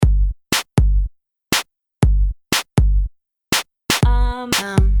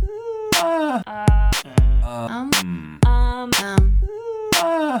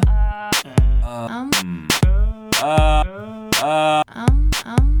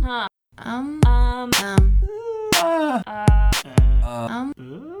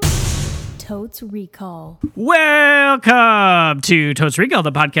Totes Recall. Welcome to Totes Recall,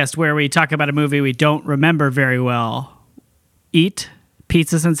 the podcast where we talk about a movie we don't remember very well. Eat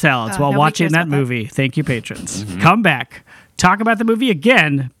pizzas and salads while watching that movie. Thank you, patrons. Come back. Talk about the movie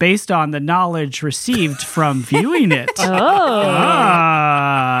again based on the knowledge received from viewing it.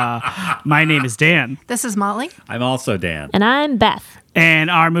 My name is Dan. This is Molly. I'm also Dan. And I'm Beth. And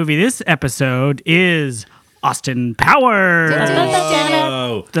our movie this episode is Austin Powers.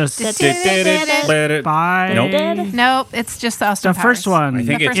 Oh. By Nope, it's just the Austin the Powers. first one. I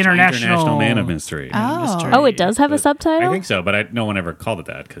think The it's first one. International Man of Mystery. Oh, it does have a subtitle? I think so, but no one ever called it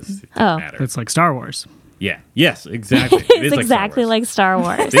that because it didn't Oh. matter. It's like Star Wars. Yeah. Yes, exactly. It It's is exactly like Star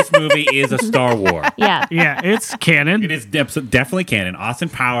Wars. This movie is a Star Wars. Yeah. Yeah, it's canon. It is definitely canon. Austin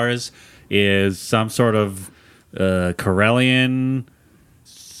Powers is some sort of Corellian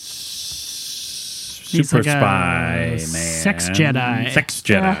super like a spy man. sex Jedi. Sex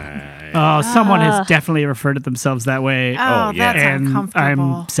Jedi. Oh, someone has definitely referred to themselves that way. Oh, yeah. that's and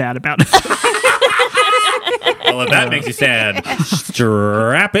uncomfortable. I'm sad about it. Well, if that makes you sad,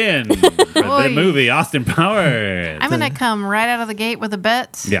 strap in for the Oy. movie Austin Powers. I'm going to come right out of the gate with a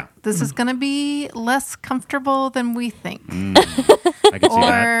bet. Yeah. This is going to be less comfortable than we think. I can see that.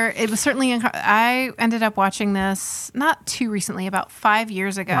 Or it was certainly, I ended up watching this not too recently, about 5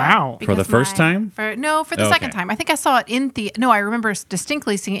 years ago. Wow. For the because first time? For the second Okay. time. I think I saw it I remember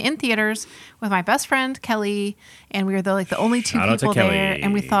distinctly seeing it in theaters with my best friend, Kelly, and we were the only two Shout out to people there, Kelly.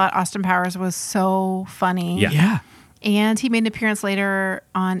 and we thought Austin Powers was so funny. Yeah. Yeah. And he made an appearance later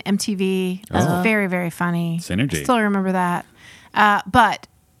on MTV. It was very, very funny. Synergy. I still remember that. But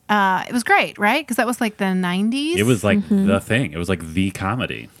it was great, right? Because that was like the 90s. It was like the thing. It was like the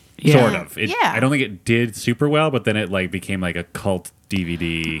comedy. Yeah. Sort of. Yeah. I don't think it did super well, but then it like became like a cult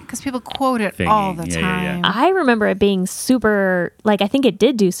DVD. Because people quote it Thingy. all the Yeah, time. yeah, I remember it being super, I think it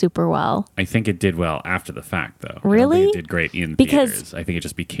did do super well. I think it did well after the fact, though. I don't Really? think it did great in Because- theaters. I think it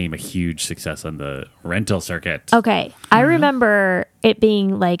just became a huge success on the rental circuit. Okay. I remember it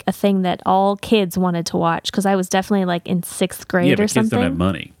being like a thing that all kids wanted to watch because I was definitely like in sixth grade Yeah, or but kids something. don't have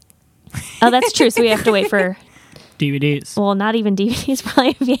money. Oh, that's true. So we have to wait for, DVDs. well, not even DVDs,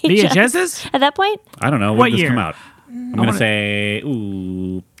 probably VHS. VHSs? At that point? I don't know. What When did this year? come out? I'm going to say,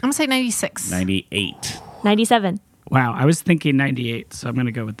 I'm going to say 96. 98. 97. Wow, I was thinking 98, so I'm going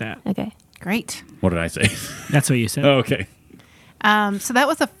to go with that. Okay. Great. What did I say? That's what you said. Oh, okay. So that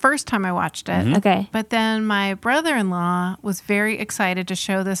was the first time I watched it. Okay. But then my brother-in-law was very excited to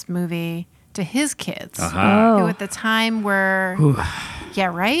show this movie to his kids. Aha. Who Oh. at the time were, yeah,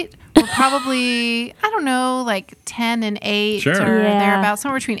 right? Were probably, I don't know, like 10 and 8 Sure. or Yeah. thereabouts,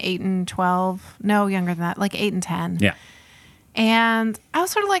 somewhere between 8 and 12. No, younger than that, like 8 and 10. Yeah. And I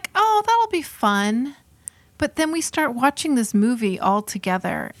was sort of like, oh, that'll be fun. But then we start watching this movie all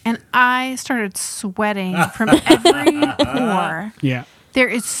together, and I started sweating from every pore. Yeah. There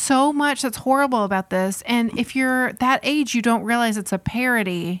is so much that's horrible about this. And if you're that age, you don't realize it's a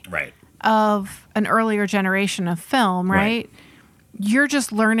parody Right. of an earlier generation of film, right? Right. You're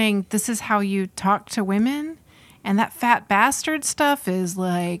just learning this is how you talk to women. And that fat bastard stuff is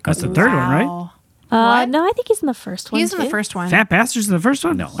like, That's the third one, right? wow. What? No, I think he's in the first one. He's in the too. first one. Fat Bastards in the first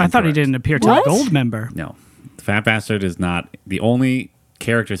one? No, I thought he incorrect. didn't appear to What? the gold member. No. The Fat Bastard is not. The only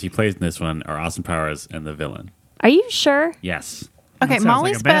characters he plays in this one are Austin Powers and the villain. Are you sure? Yes. Okay, That sounds like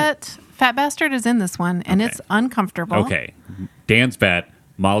Molly's a bet. bet, Fat Bastard is in this one, and Okay. it's uncomfortable. Okay. Dan's bet.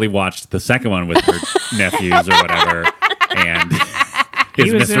 Molly watched the second one with her nephews or whatever, and He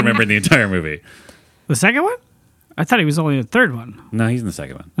is was in- misremembering the entire movie. The second one? I thought he was only in the third one. No, he's in the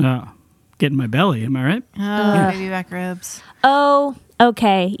second one. Oh, getting my belly, am I right? Oh, baby back ribs. Oh,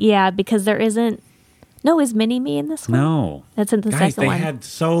 okay. Yeah, because there isn't. No, is Mini Me in this one? No. That's in the Guys, second they one. had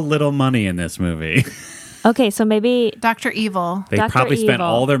so little money in this movie. Okay, so maybe Dr. Evil. They Dr. probably spent Evil.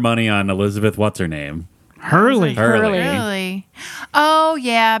 all their money on Elizabeth, what's her name? Hurley. Hurley. Really? Oh,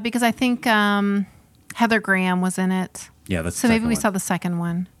 yeah, because I think Heather Graham was in it. Yeah, that's So the maybe second we one. saw the second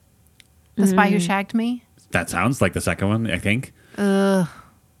one. The Spy Who Shagged Me? That sounds like the second one, I think.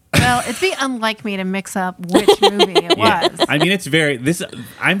 Well, it'd be unlike me to mix up which movie it Yeah. was. I mean,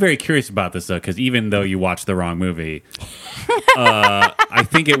 I'm very curious about this, though, because even though you watched the wrong movie, I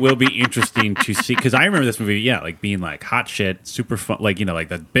think it will be interesting to see. Because I remember this movie, like being like hot shit, super fun, like, like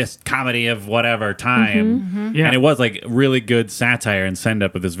the best comedy of whatever time. Yeah. And it was like really good satire and send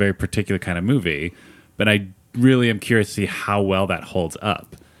up of this very particular kind of movie. But I really am curious to see how well that holds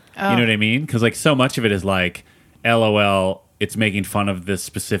up. You know what I mean? Because like so much of it is like, LOL, it's making fun of this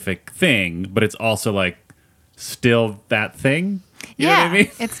specific thing, but it's also like still that thing. You know what I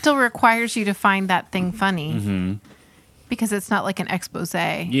mean? It still requires you to find that thing funny because it's not like an expose.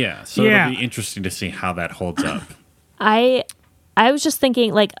 Yeah, so Yeah. it'll be interesting to see how that holds up. I was just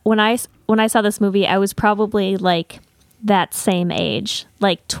thinking, like, when I saw this movie, I was probably like that same age,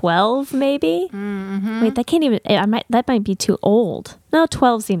 like 12 maybe. Mm-hmm. Wait, that might be too old. No,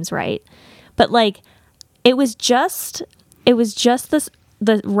 12 seems right. But like, it was just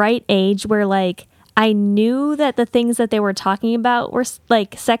the right age where like I knew that the things that they were talking about were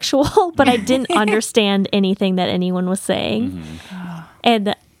like sexual, but I didn't understand anything that anyone was saying.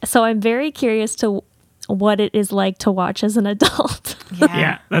 And so I'm very curious to what it is like to watch as an adult.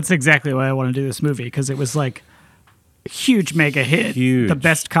 Yeah, that's exactly why I want to do this movie, because it was like huge mega hit. Huge. The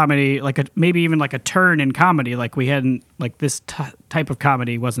best comedy, maybe even like a turn in comedy. Like we hadn't, like this type of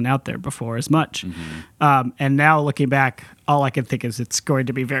comedy wasn't out there before as much. And now looking back, all I can think is it's going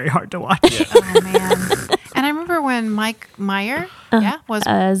to be very hard to watch. Oh man! And I remember when Mike Meyer, was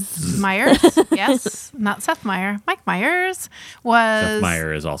As Myers. Yes, not Seth Meyer. Mike Myers was. Seth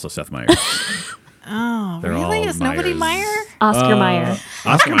Meyer is also Seth Meyer. Oh, They're really? all Is nobody Myers. Meyer? Oscar Mayer.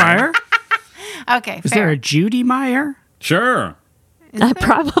 Oscar Mayer? Okay, Is fair. there a Judy Meyer? Sure.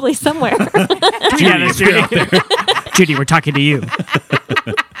 Probably somewhere. Yeah, there's Judy. Judy, we're talking to you.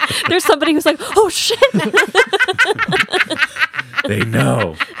 There's somebody who's like, oh shit. They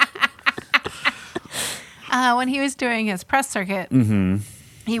know. When he was doing his press circuit,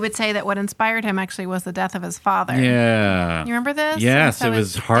 he would say that what inspired him actually was the death of his father. Yeah. You remember this? Yes, And it so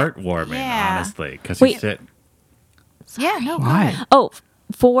was heartwarming, Yeah. honestly. Because he Wait. said, Yeah, no. go Why? ahead. Oh,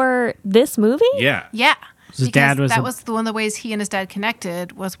 for this movie? yeah. Yeah. His Because dad was that a- was one of the ways he and his dad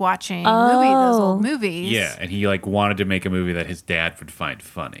connected was watching those old movies. Yeah, and he like wanted to make a movie that his dad would find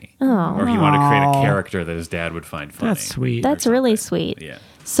funny. Oh. Or he wanted to create a Aw. character that his dad would find funny. That's sweet. That's really sweet. Yeah.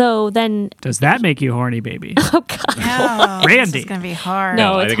 So then, Does that make you horny, baby? oh god, No, Randy. This is going to be hard.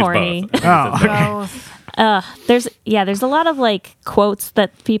 No, I it's think horny. both. Oh, okay. Both. there's a lot of like quotes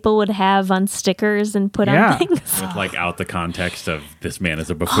that people would have on stickers and put Yeah. on things. With like out the context of this man is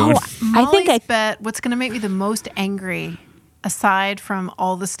a buffoon. I think Molly's bet what's going to make me the most angry, aside from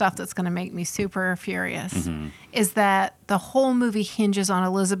all the stuff that's going to make me super furious, is that the whole movie hinges on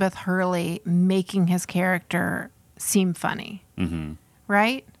Elizabeth Hurley making his character seem funny.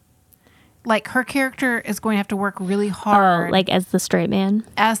 Right? Like her character is going to have to work really hard Like as the straight man.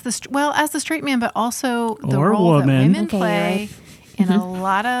 as the straight man, but also the Or role woman. that women Okay, play in a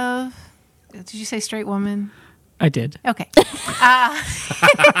lot of. Did you say straight woman? I did. Okay.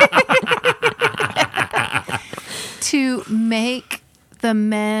 To make the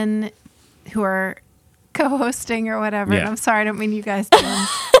men who are co-hosting or whatever, and Yeah. I'm sorry, I don't mean you guys to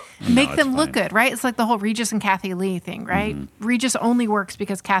make it's them look fine. good, right? It's like the whole Regis and Kathy Lee thing, right? Regis only works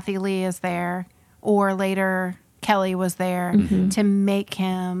because Kathy Lee is there, or later Kelly was there to make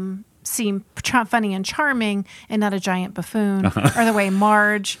him seem funny and charming and not a giant buffoon, or the way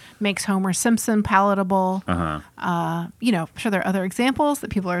Marge makes Homer Simpson palatable. I'm sure there are other examples that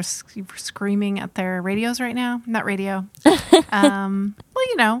people are screaming at their radios right now. Not radio.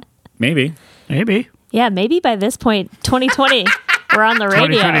 Maybe. Maybe. Yeah, maybe by this point, 2020, we're on the radio.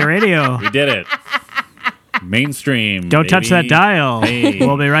 2020 radio. We did it. Mainstream. Don't touch that baby. dial. Hey.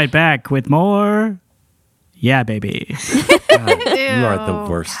 We'll be right back with more. Yeah, baby. You are the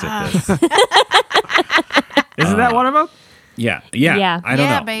worst at this. Isn't that one of them? Yeah. Yeah. I don't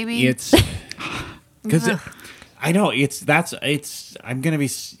Yeah, know. baby. It's because I know I'm going to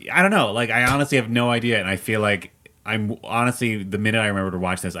be, I don't know. Like, I honestly have no idea. And I feel like I'm honestly, the minute I remember to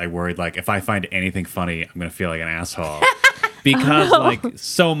watch this, I worried like if I find anything funny, I'm going to feel like an asshole. Because like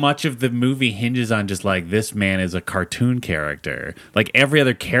so much of the movie hinges on just like this man is a cartoon character. Like every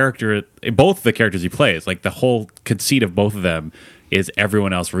other character, both of the characters he plays, like the whole conceit of both of them is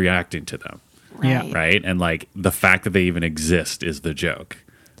everyone else reacting to them, Yeah. right? And like the fact that they even exist is the joke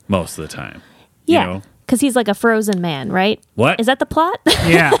most of the time. Yeah, You know? because he's like a frozen man, right? What? Is that the plot?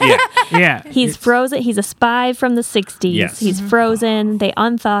 Yeah. Yeah. Yeah. He's frozen. He's a spy from the 60s. Yes. He's frozen. They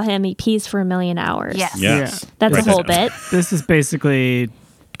unthaw him. He pees for 1,000,000 hours. Yes. Yes. That's Write the whole that down. bit. This is basically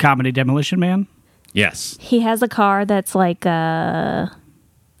comedy Demolition Man. Yes. He has a car that's like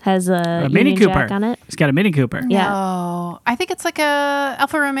has a Mini Union Cooper. Jack on it. He's got a Mini Cooper. Yeah. No, I think it's like a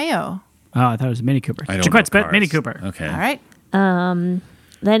Alfa Romeo. Oh, I thought it was a Mini Cooper. I don't Jaquette know Spent cars. Mini Cooper. Okay. All right.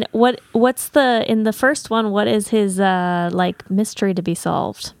 Then what's in the first one, what is his like mystery to be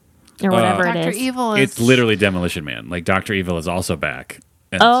solved? Or whatever it Dr. is. Evil is It's literally Demolition Man. Like Dr. Evil is also back.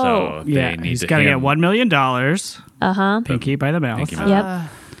 And Oh. so they Yeah. need He's to got to get him- $1 million. Uh-huh. Pinky by the mouth. Pinky by the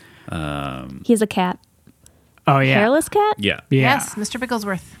Yep. He's a cat. Oh, yeah. Hairless cat? Yeah. Yeah. Yes, Mr.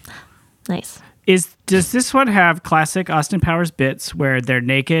 Bigglesworth. Nice. Does this one have classic Austin Powers bits where they're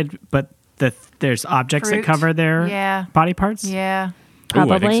naked, but there's objects Fruit? that cover their Yeah. body parts? Yeah. Ooh, I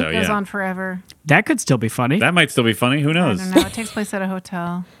Probably. think so, Goes yeah. on forever. That could still be funny. That might still be funny. Who I knows? don't know. It takes place at a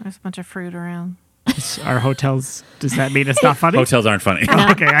hotel. There's a bunch of fruit around. Our hotels, does that mean it's not funny? Hotels aren't funny.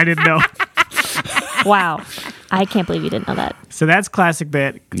 Okay, I didn't know. Wow. I can't believe you didn't know that. So that's classic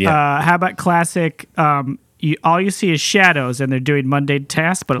bit. Yeah. How about classic? All you see is shadows, and they're doing mundane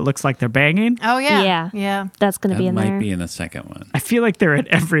tasks, but it looks like they're banging. Oh, yeah. Yeah. Yeah. That's going to be That in might there. be in the second one. I feel like they're in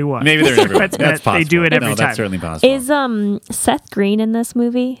every one. Maybe they're in every one. But That's possible. they do it every no, time. that's certainly possible. Is Seth Green in this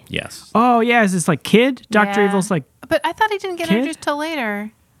movie? Yes. Oh yeah, is this like kid? Dr. Yeah. Evil's like, But I thought he didn't get Kid? introduced till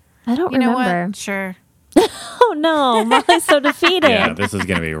later. I don't You know remember. what? Sure. Oh no, Molly's so defeated. Yeah, this is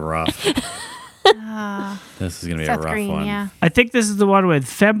going to be rough. This is going to be Seth a rough Green, one. yeah. I think this is the one with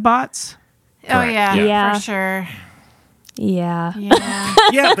fembots. Oh, Correct, yeah. yeah. For sure. Yeah. Yeah.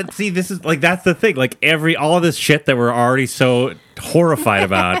 Yeah, but see, this is like that's the thing. Like all of this shit that we're already so horrified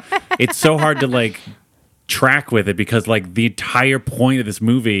about, it's so hard to like track with it because like the entire point of this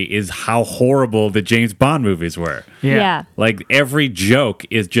movie is how horrible the James Bond movies were. Yeah. Like every joke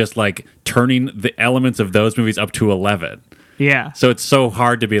is just like turning the elements of those movies up to 11. Yeah. So it's so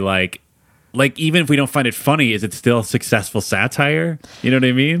hard to be like even if we don't find it funny, is it still successful satire? You know what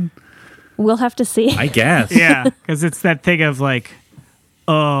I mean? We'll have to see. I guess. Yeah, because it's that thing of like,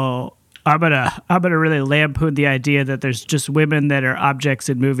 oh, I'm gonna really lampoon the idea that there's just women that are objects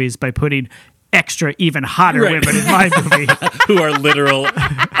in movies by putting extra, even hotter Right. women in my movie. Who are literal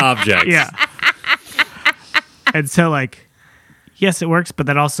objects. Yeah. And so like, yes, it works, but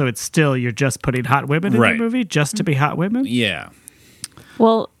then also it's still you're just putting hot women in Right. the movie just to be hot women. Yeah.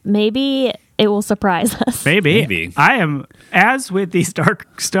 Well, maybe it will surprise us. Maybe. I am, as with these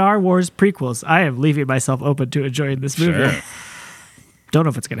Star Wars prequels, I am leaving myself open to enjoying this movie. Sure. Don't know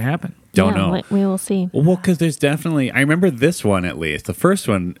if it's going to happen. Don't Yeah, know. We will see. Well, because there's definitely, I remember this one at least. The first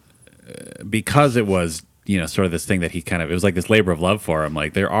one, because it was, sort of this thing that it was like this labor of love for him.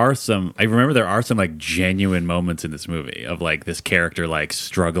 Like I remember there are some like genuine moments in this movie of like this character like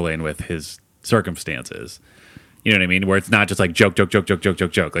struggling with his circumstances. You know what I mean? Where it's not just like joke.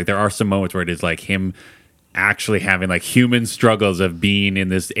 Like there are some moments where it is like him actually having like human struggles of being in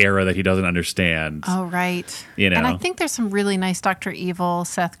this era that he doesn't understand. Oh, right. You know. And I think there's some really nice Dr. Evil,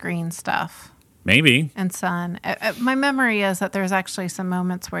 Seth Green stuff. Maybe. And Son. My memory is that there's actually some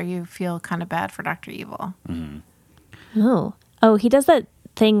moments where you feel kind of bad for Dr. Evil. Oh, he does that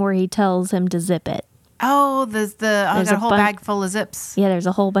thing where he tells him to zip it. Oh, there's There's a a whole bun- bag full of zips. Yeah, there's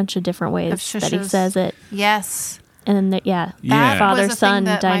a whole bunch of different Of ways that he shushes. says it. Yes. And then, that Yeah. That father was the son thing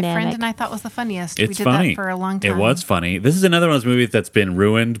that my friend dynamic. and I thought was the funniest. It's we did funny. that for a long time. It was funny. This is another one of those movies that's been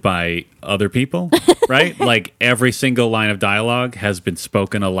ruined by other people, right? Like every single line of dialogue has been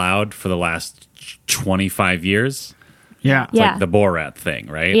spoken aloud for the last 25 years. Yeah. It's Yeah. like the Borat thing,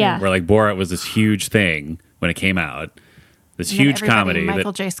 right? Yeah. Where like Borat was this huge thing when it came out, this And then huge everybody, comedy.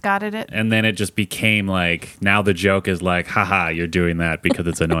 Michael J. Scotted it. And then it just became like, now the joke is like, haha, you're doing that because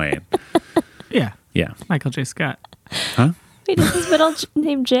it's annoying. Yeah. Yeah. Michael J. Scott. Wait, is his middle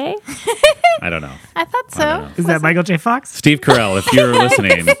name Jay? I don't know. I thought I don't so. know. Is that Michael J. Fox? Steve Carell, if you're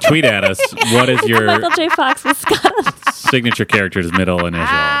listening, tweet at us. What is your Michael J. Fox was Scott. signature character's middle initial?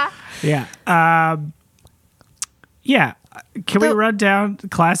 Yeah. Yeah. Can we run down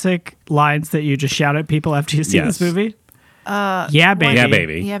classic lines that you just shout at people after you see Yes. this movie? Yeah, baby. Yeah,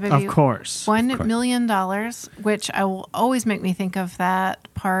 baby. Yeah, baby. Of course. $1 million, which I will always make me think of that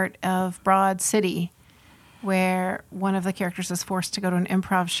part of Broad City, where one of the characters is forced to go to an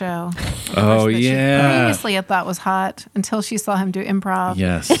improv show. Oh, that she yeah. previously I thought was hot until she saw him do improv.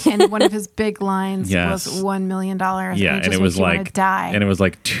 Yes. And one of his big lines Yes. was $1 million. Yeah, and and it was like die. and it was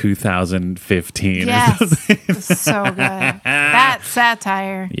like 2015. Yes, it was so good. That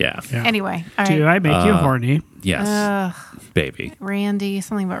satire. Yeah. Anyway, all Do right. I make you horny? Yes. Baby. Randy,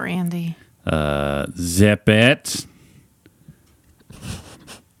 something about Randy. Zip it.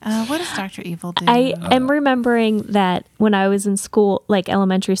 What does Dr. Evil do? I am remembering that when I was in school, like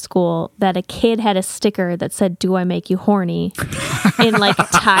elementary school, that a kid had a sticker that said, "Do I make you horny?" in like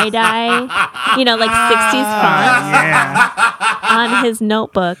tie dye, like 60s font Yeah. on his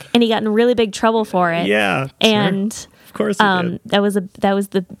notebook, and he got in really big trouble for it. Yeah. And Of course he did. that was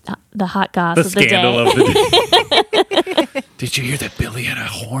the hot goss The of the scandal day. of the day. Did you hear that Billy had a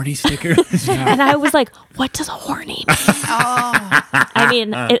horny sticker? And I was like, "What does horny mean?" I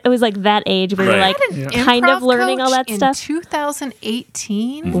mean, it was like that age where Right. you're like An kind of improv learning all coach that stuff. in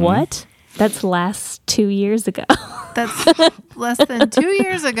 2018. What? That's last 2 years ago. That's less than 2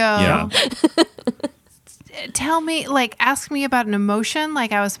 years ago. Yeah. tell me, like, ask me about an emotion.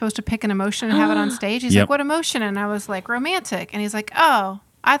 Like, I was supposed to pick an emotion and have it on stage. He's Yep. like, what emotion? And I was like, romantic. And he's like, oh,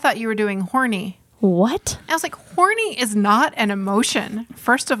 I thought you were doing horny. What? I was like, horny is not an emotion.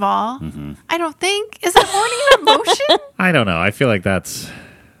 First of all, Mm-hmm. I don't think. Is it horny an emotion? I don't know. I feel like that's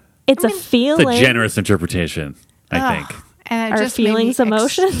It's a it's feeling. a generous interpretation, I think. And it Are just made me feelings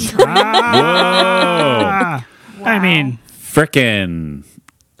emotions? Whoa. I mean, Frickin'.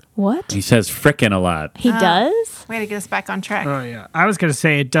 What? He says frickin' a lot. He does? Way to get us back on track. oh yeah. I was gonna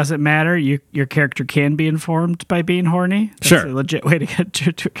say it doesn't matter. Your character can be informed by being horny. That's Sure. a legit way to get to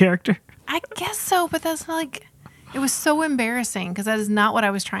a character. I guess so, but that's like, it was so embarrassing because that is not what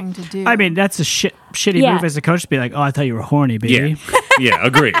I was trying to do. I mean, that's a shitty Yeah. move as a coach to be like, oh, I thought you were horny, baby. Yeah. Yeah,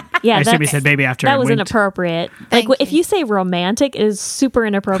 agreed. Yeah, I assume he that's- said baby after that I was winked. inappropriate. Thank Like, if you. you say romantic, it is super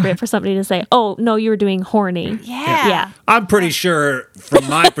inappropriate for somebody to say, oh, no, you were doing horny. yeah. Yeah. I'm pretty sure, from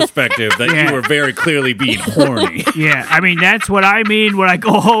my perspective, that Yeah. you were very clearly being horny. Yeah, I mean, that's what I mean when I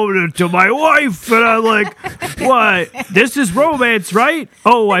go home to my wife and I'm like, what? This is romance, right?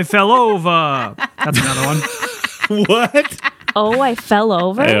 Oh, I fell over. That's another one. What? Oh, I fell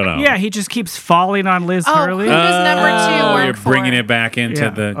over? I don't know. Yeah, he just keeps falling on Liz Oh, Hurley. who does number two Oh, work you're for? bringing it back into Yeah.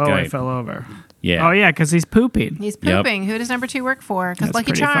 the Oh, I guy. fell over. Yeah. Oh, yeah, because he's pooping. He's Yep. pooping. Who does number two work for? Because That's Lucky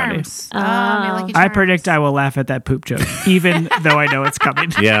pretty funny. Charms. Oh, my Lucky I Charms. predict I will laugh at that poop joke, even though I know it's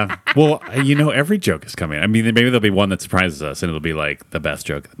coming. Yeah. Well, you know, every joke is coming. I mean, maybe there'll be one that surprises us and it'll be like the best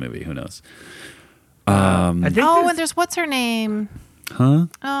joke of the movie. Who knows? I think Oh, there's- and there's what's her name? Huh?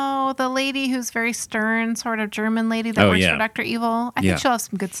 Oh, the lady who's very stern, sort of German lady that Oh, works yeah. for Dr. Evil. I Yeah. think she'll have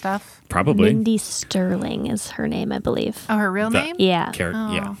some good stuff. Probably. Mindy Sterling is her name, I believe. Oh, her real The name? Yeah.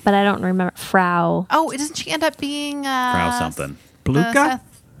 Yeah. But I don't remember. Frau. Oh, doesn't she end up being Frau something. Bluka? Seth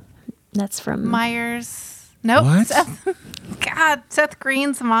That's from. Myers? Nope. What? Seth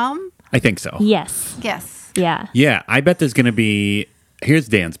Green's mom? I think so. Yes. Yes. Yeah. Yeah, I bet there's going to be. Here's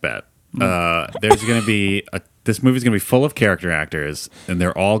Dan's bet. There's going to be this movie's going to be full of character actors, and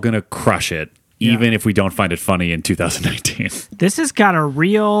they're all going to crush it, even if we don't find it funny in 2019. This has got a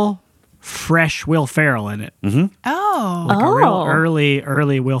real fresh Will Ferrell in it. Oh. Like a real Oh.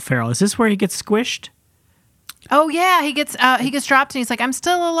 early Will Ferrell. Is this where he gets squished? Oh, yeah. He gets dropped and he's like, I'm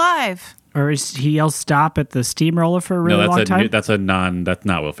still alive. Or is he yells stop at the steamroller for a really No, long time? that's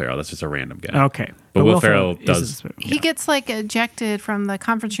not Will Ferrell. That's just a random guy. Okay. But Will Ferrell is does- this movie. He gets like ejected from the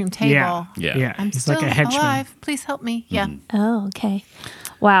conference room table. Yeah. Yeah. Yeah. I'm He's still like a henchman. alive. Please help me. Yeah. Oh, okay.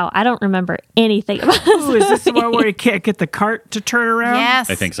 Wow. I don't remember anything about this. Ooh, is this the one where he can't get the cart to turn around? Yes.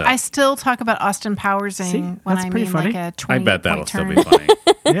 I think so. I still talk about Austin Powersing See, when that's I pretty mean funny. like a I 20 bet that'll point still turn. be funny.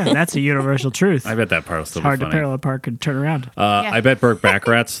 Yeah, that's a universal truth. I bet that part will still It's hard be to funny. parallel park and turn around. Yeah. I bet Burt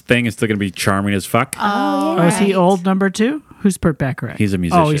Bacharach's thing is still going to be charming as fuck. Oh, Oh, is he right. old number 2? Who's Burt Bacharach? He's a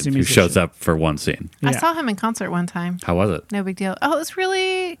musician, Oh, he's a who musician. shows up for one scene. I Yeah. saw him in concert one time. How was it? No big deal. Oh, it was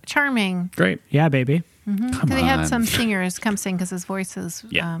really charming. Great. Yeah, baby. Because he had on. some singers come sing because his voice is,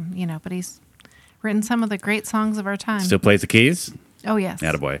 Yeah. but he's written some of the great songs of our time. Still plays the keys? Oh, yes.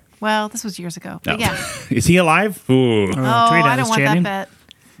 Attaboy. Well, this was years ago. No. But yeah. Is he alive? Ooh. Oh, tweet I at don't us, want Channing. that bet.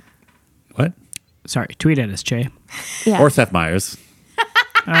 What? Sorry, tweet at us, Jay. Yeah. Or Seth Meyers.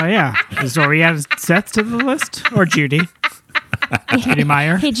 Oh, yeah. So we add Seth to the list? Or Judy? Judy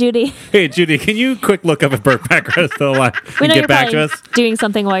Meyer? Hey, Judy. Hey, Judy, can you quick look up if Burt Bacharach is still alive We and know get you're back to probably us? doing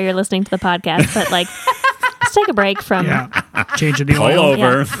something while you're listening to the podcast, but like, let's take a break from. Yeah. Changing the Pull oil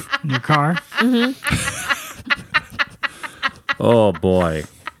over. in your car. Oh, boy.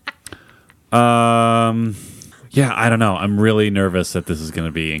 Yeah, I don't know. I'm really nervous that this is going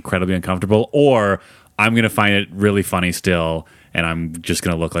to be incredibly uncomfortable, or I'm going to find it really funny still, and I'm just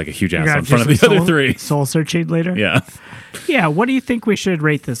going to look like a huge You're asshole gonna in front of do the some other three. Soul searching later? Yeah. Yeah, what do you think we should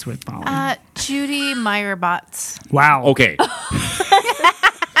rate this with, Molly? Judy Meyerbots. Wow. Okay.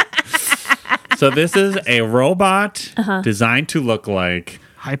 So this is a robot designed to look like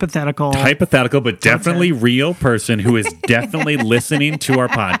Hypothetical. but definitely real person who is definitely listening to our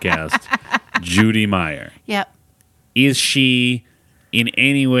podcast, Judy Meyer. Yep. Is she in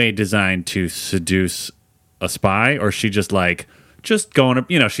any way designed to seduce a spy, or is she just going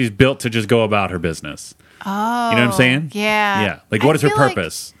to, she's built to just go about her business? Oh. You know what I'm saying? Yeah. Yeah. Like, what is her feel like-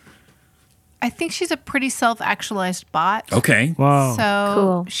 purpose? I think she's a pretty self-actualized bot. Okay. Whoa. So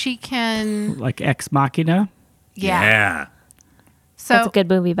Cool. she can, Like Ex Machina? yeah. So That's a good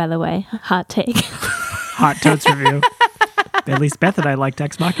movie, by the way. Hot take. Hot Totes review. At least Beth and I liked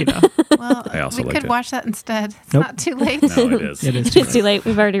Ex Machina. well, I also we liked could it. watch that instead. It's Nope. not too late. No, it is. It is. It's too late.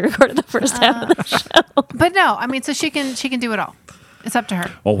 We've already recorded the first half of the show. But no, I mean, so she can do it all. It's up to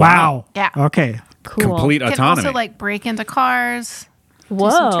her. Oh, Wow. Yeah. Okay. Cool. Complete Can autonomy. also like break into cars. do Whoa.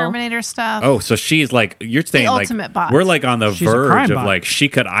 some Terminator stuff. Oh, so she's like, you're saying like ultimate bot. we're like on the She's a verge crime of bot. like she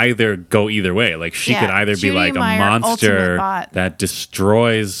could either go either way. Like she Yeah, could either be Judy like Meyer, a monster ultimate bot. that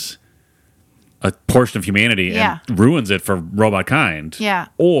destroys a portion of humanity Yeah. and ruins it for robot kind. Yeah.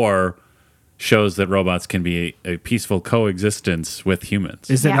 Or shows that robots can be a peaceful coexistence with humans.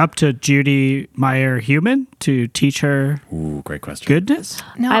 Is it Yeah. up to Judy Meyer Human to teach her Ooh, great question. goodness?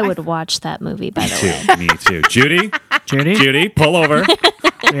 No, I would watch that movie, by the way. Too. Me too. Judy, Judy, Judy, pull over.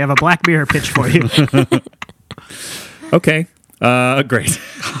 we have a Black Mirror pitch for you. Okay. Great.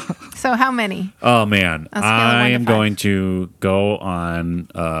 So how many? Oh man, On a scale of 1 I to am 5. going to go on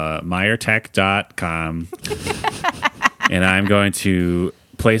MeyerTech.com and I'm going to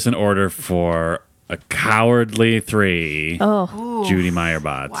place an order for a Cowardly 3 Oh, Judy Meyer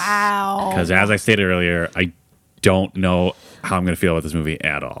bots. Wow. Because as I stated earlier, I don't know how I'm going to feel about this movie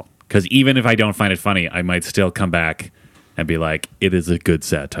at all. Because even if I don't find it funny, I might still come back and be like, it is a good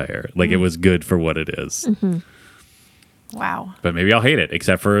satire. Like it was good for what it is. Wow. But maybe I'll hate it,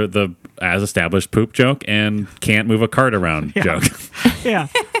 except for the as established poop joke and can't move a cart around joke. Yeah,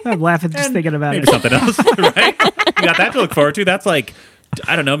 I'm laughing just thinking about Maybe it. something else, right? You got that to look forward to. That's like,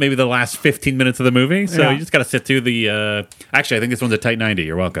 I don't know, maybe the last 15 minutes of the movie. So Yeah. you just got to sit through the. Actually, I think this one's a tight 90.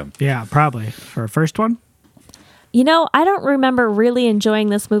 You're welcome. Yeah, probably for a first one. you know, I don't remember really enjoying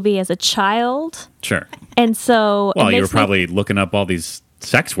this movie as a child, Sure. and so Well, it you were makes me- probably looking up all these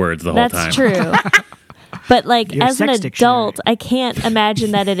sex words the whole time. That's true. But like Your as an sex adult, dictionary. I can't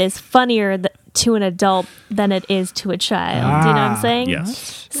imagine that it is funnier to an adult than it is to a child. Do you know what I'm saying?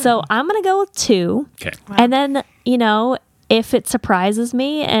 Yes. So I'm gonna go with 2. Okay. And then, you know, if it surprises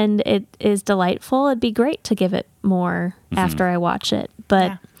me and it is delightful, it'd be great to give it more after I watch it.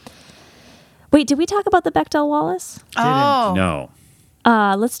 But Yeah. wait, did we talk about the Bechdel Wallace? Oh. No.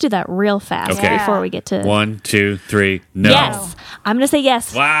 Let's do that real fast Okay. before we get to 1, 2, 3. No. Yes. I'm gonna say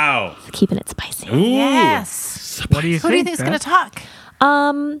yes. Wow. Keeping it spicy. Ooh. Yes. What do you Who think? do you think is going to talk?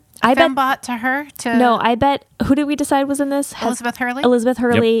 I bet Fembot to her? To no, I bet who did we decide was in this? Elizabeth Hurley? Elizabeth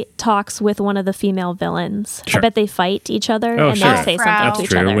Hurley talks with one of the female villains. Sure. I bet they fight each other Oh, and sure. they'll say Frau. something That's to each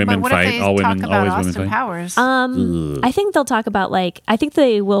true. other. Women But what fight. if they All women- talk about always women Austin fight. Powers? I think they'll talk about I think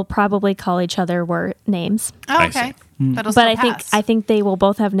they will probably call each other names. Oh, I okay. see. That'll But still I pass. think they will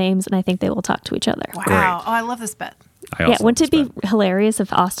both have names and I think they will talk to each other. Wow. Great. Oh, I love this bet. I Yeah, also wouldn't it be suspect- hilarious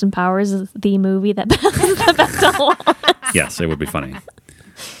if Austin Powers is the movie that passes the Bechdel Wallace? Yes, it would be funny.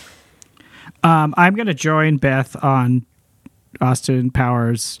 I'm going to join Beth on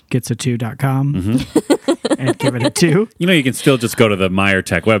AustinPowersGetsA2.com and give it a 2. You know, you can still just go to the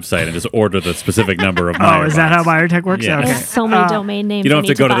MeyerTech website and just order the specific number of Meyer Oh, is that how bots. MeyerTech works? Yeah. Okay. There's so many domain names. You don't I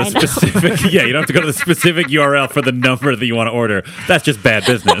have to need go to the buy now. specific. Yeah, you don't have to go to the specific URL for the number that you want to order. That's just bad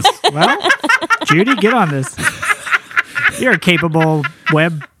business. Well, Judy, get on this. You're a capable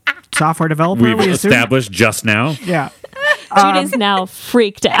web software developer, We've we assume? established just now. Yeah. Judy's now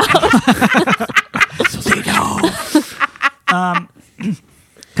freaked out.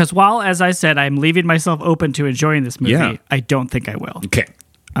 Because while, as I said, I'm leaving myself open to enjoying this movie, Yeah. I don't think I will. Okay.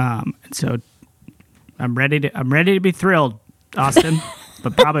 So I'm ready to be thrilled, Austin,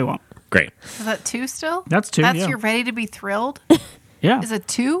 but probably won't. Great. Is that 2 still? That's 2, That's yeah. you're ready to be thrilled? Yeah. Is it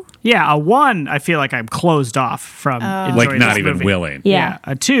 2? Yeah, a 1, I feel like I'm closed off from enjoying Like not this even movie. willing. Yeah.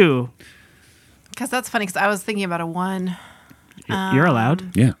 A 2, Because that's funny because I was thinking about a 1. you're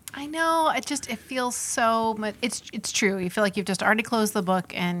allowed. Yeah. I know. It feels so much. It's true. You feel like you've just already closed the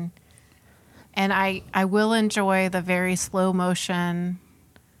book, and I will enjoy the very slow motion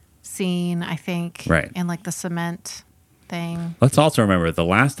scene. I think, Right. and like the cement thing. Let's also remember the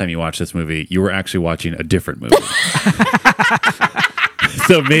last time you watched this movie, you were actually watching a different movie.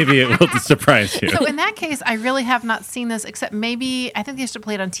 So maybe it will surprise you. So in that case, I really have not seen this except maybe I think they used to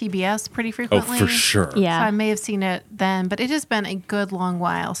play it on TBS pretty Oh, frequently. for sure. Yeah. So I may have seen it then, but it has been a good long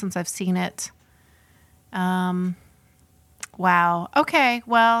while since I've seen it. Wow. Okay.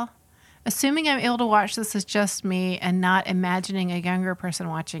 Well, assuming I'm able to watch this as just me and not imagining a younger person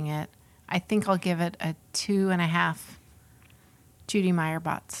watching it, I think I'll give it a 2.5 Judy Meyer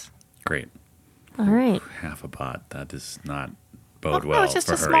bots. Great. All right. Half a bot. That does not bode no, well it's just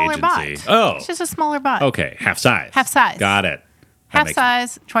for a her smaller agency. bot. Oh. It's just a smaller bot. Okay. Half size. Half size. Got it. That Half makes-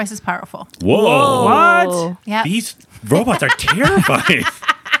 size, twice as powerful. Whoa. What? Yeah. These robots are terrifying.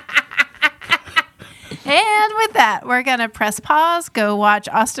 And with that, we're going to press pause, go watch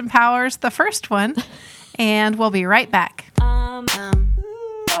Austin Powers, the first one, and we'll be right back.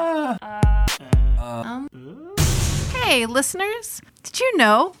 Hey, listeners, did you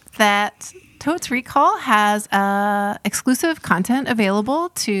know that Totes Recall has exclusive content available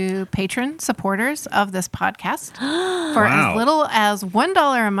to patron supporters of this podcast. For Wow. as little as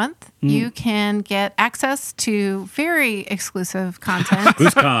 $1 a month, you can get access to very exclusive content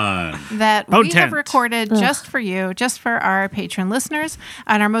BoostCon. that we have Potent. recorded just for you, just for our patron listeners.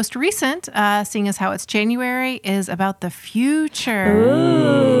 And our most recent, seeing as how it's January, is about the future.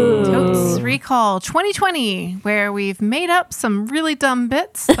 Totes Recall 2020, where we've made up some really dumb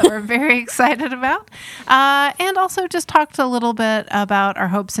bits that we're very excited about. And also just talked a little bit about our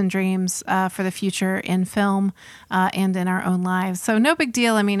hopes and dreams for the future in film and in our own lives. So no big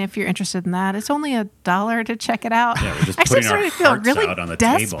deal. I mean, if you're interested in that, it's only $1 to check it out. Yeah, we're just Actually, putting our starting to feel hearts really out on the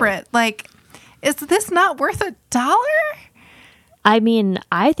table. desperate. Like, is this not worth $1? I mean,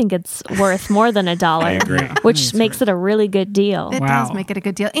 I think it's worth more than $1. I agree. Which makes it a really good deal. It Wow. does make it a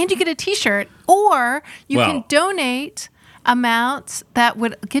good deal. And you get a t-shirt, or you Well- can donate amounts that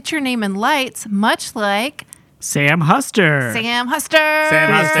would get your name in lights, much like Sam Huster. Sam Huster.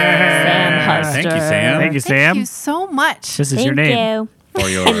 Sam Huster. Sam Huster. Thank you, Sam. Thank you, Thank Sam. you so much. This is Thank your name. you. For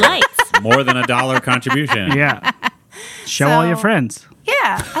your And lights. more than $1 contribution. Yeah. Show all your So- friends.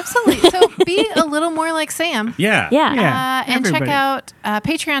 Yeah, absolutely. So be a little more like Sam. Yeah. Yeah. Yeah. And check everybody. out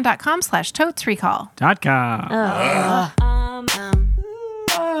patreon.com/totesrecall. .com.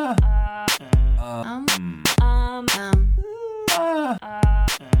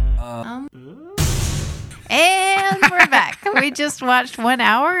 And we're back. We just watched 1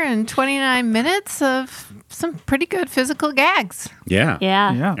 hour and 29 minutes of some pretty good physical gags Yeah.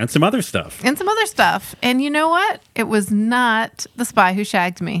 Yeah. Yeah. And some other stuff. and some other stuff. And you know what? It was not The Spy Who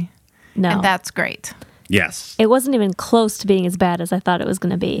Shagged Me. No. And that's great. Yes. It wasn't even close to being as bad as I thought it was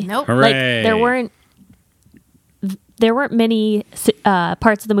going to be. Nope. Hooray. Like there weren't many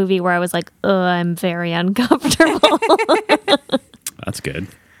parts of the movie where I was like, "Oh, I'm very uncomfortable." That's good.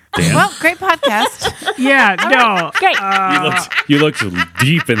 Dan, Well, great podcast. Yeah, no. Great. you looked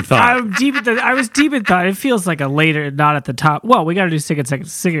deep in thought. I was deep in thought. It feels like a later, not at the top. Well, we got to do second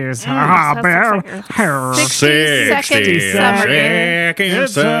singers. Second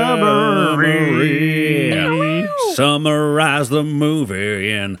summary. Summarize the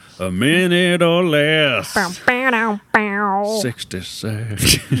movie in a minute or less. 60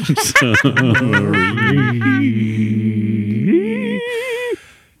 seconds.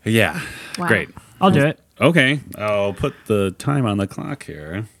 Yeah. Wow. Great. I'll do it. Okay, I'll put the time on the clock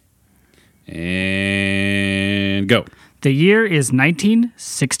here. And go. The year is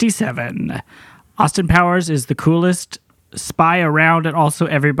 1967. Austin Powers is the coolest spy around, and also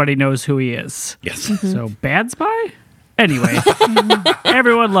everybody knows who he is. Yes. So, bad spy? Anyway,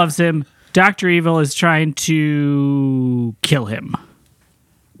 everyone loves him. Dr. Evil is trying to kill him.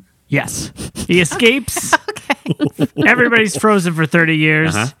 Yes. He escapes. Everybody's frozen for 30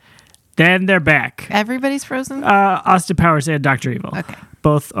 years. Uh-huh. Then they're back. Everybody's frozen. Austin Powers and Dr. Evil. Okay.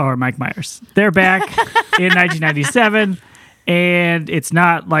 Both are Mike Myers. They're back in 1997, and it's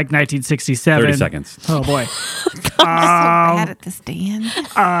not like 1967. 30 seconds. Oh, boy. I'm so bad at this, Dan.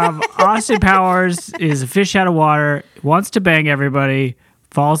 Austin Powers is a fish out of water, wants to bang everybody,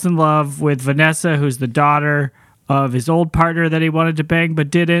 falls in love with Vanessa, who's the daughter of his old partner that he wanted to bang but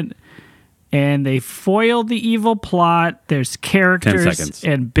didn't. And they foil the evil plot. There's 10 characters seconds.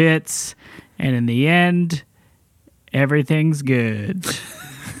 and bits. And in the end, everything's good.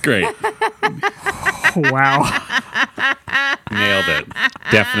 Great. Wow. Nailed it.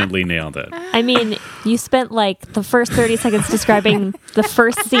 Definitely nailed it. I mean, you spent like the first 30 seconds describing the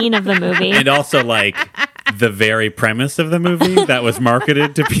first scene of the movie. And also, like, the very premise of the movie that was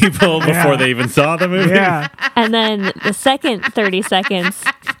marketed to people before they even saw the movie. Yeah. And then the second 30 seconds,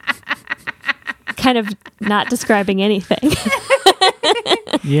 kind of not describing anything.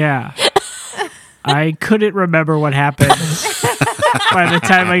 Yeah. I couldn't remember what happened by the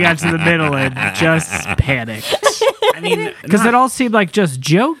time I got to the middle and just panicked. I mean, Because it all seemed like just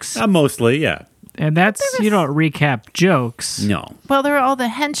jokes. mostly, yeah. And that's, you don't recap jokes. No. Well, there were all the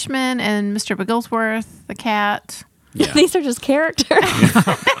henchmen and Mr. Bigglesworth, the cat. Yeah. These are just characters.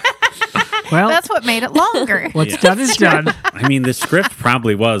 Well, That's what made it longer. what's Yeah. done is done. I mean, the script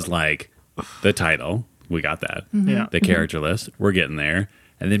probably was like the title. We got that. Yeah. The character list. We're getting there.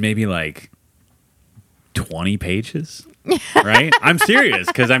 And then maybe like 20 pages. Right? I'm serious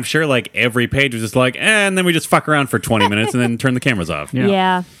because I'm sure like every page was just like, and then we just fuck around for 20 minutes and then turn the cameras off. Yeah.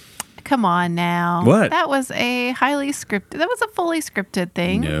 Yeah. Come on now. What? That was a highly scripted. That was a fully scripted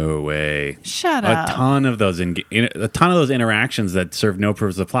thing. No way. Shut A up. ton of those a ton of those interactions that serve no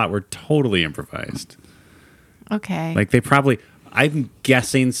purpose of plot were totally improvised. Okay. Like they probably I'm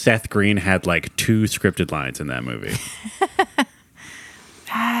guessing Seth Green had like 2 scripted lines in that movie.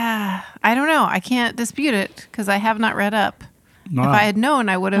 I don't know. I can't dispute it because I have not read up. Wow. If I had known,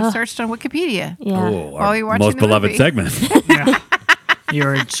 I would have searched on Wikipedia. Yeah. Oh, While our you're watching most the beloved movie. segment.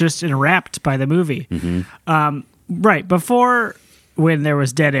 You're just enwrapped by the movie. Right. Before, when there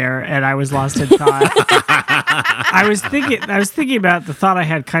was dead air and I was lost in thought, I was thinking about the thought I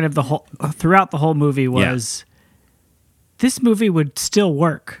had kind of throughout the whole movie was this movie would still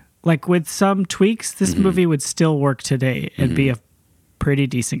work. Like with some tweaks, this movie would still work today and be a pretty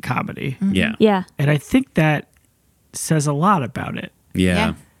decent comedy. Yeah. Yeah. And I think that says a lot about it.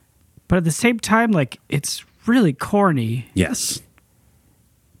 Yeah. But at the same time, like, it's really corny. Yes.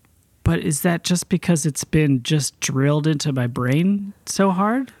 But is that just because it's been just drilled into my brain so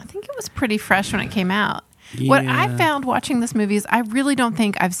hard? I think it was pretty fresh when it came out. What I Yeah. found watching this movie is I really don't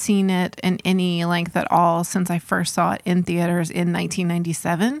think I've seen it in any length at all since I first saw it in theaters in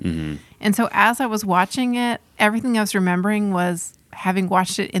 1997. And so as I was watching it, everything I was remembering was having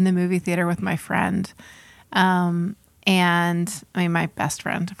watched it in the movie theater with my friend. And I mean, my best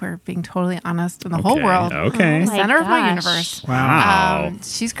friend, if we're being totally honest, in the whole world. Okay. The my center of my gosh. universe. Wow.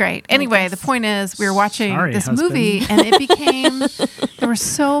 She's great. Anyway, the point is, we were watching Sorry, this husband. movie, and it became there were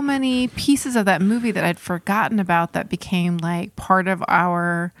so many pieces of that movie that I'd forgotten about that became like part of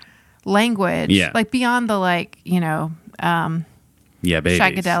our language. Yeah. Like beyond the Yeah, babies.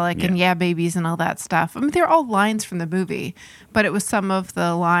 shagadelic and yeah babies and all that stuff. I mean, they're all lines from the movie, but it was some of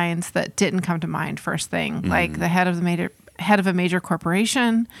the lines that didn't come to mind first thing, like the head of a major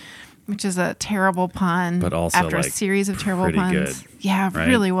corporation, which is a terrible pun, But also, after a like, series of terrible pretty puns. good, Yeah, right?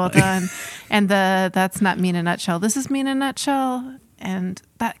 really well done. And that's not me in a nutshell. This is me in a nutshell, and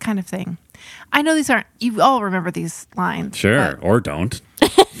that kind of thing. I know these aren't. You all remember these lines. Sure. but Or don't.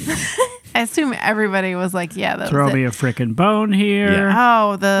 I assume everybody was like, "Yeah, that Throw was me it." a frickin' bone here. Yeah.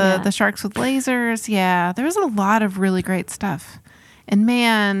 Oh, the sharks with lasers. Yeah, there was a lot of really great stuff. And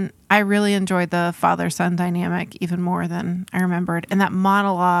man, I really enjoyed the father-son dynamic even more than I remembered. And that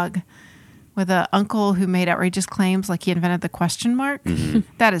monologue with an uncle who made outrageous claims like he invented the question mark.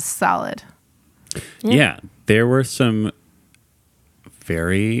 That is solid. Yeah. There were some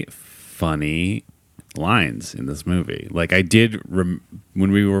very funny lines in this movie. Like I did, when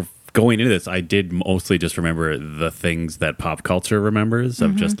we were going into this, I did mostly just remember the things that pop culture remembers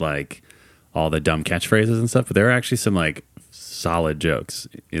of just like all the dumb catchphrases and stuff. But there are actually some like solid jokes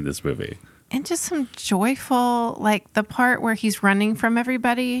in this movie. And just some joyful, like the part where he's running from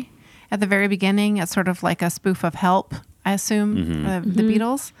everybody at the very beginning. It's sort of like a spoof of Help, I assume, the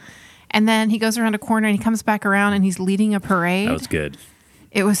Beatles. And then he goes around a corner and he comes back around and he's leading a parade. That was good.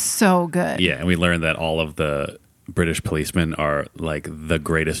 It was so good. Yeah. And we learned that all of the British policemen are like the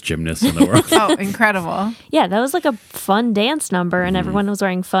greatest gymnasts in the world. Oh, incredible. Yeah, that was like a fun dance number, and everyone was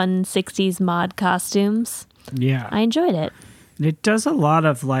wearing fun 60s mod costumes. Yeah. I enjoyed it. It does a lot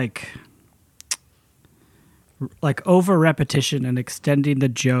of like over repetition and extending the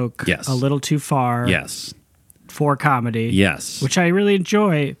joke Yes. a little too far Yes. for comedy. Yes. Which I really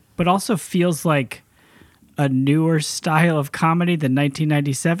enjoy, but also feels like a newer style of comedy than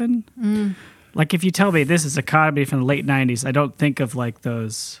 1997. Like if you tell me this is a comedy from the late 90s, I don't think of like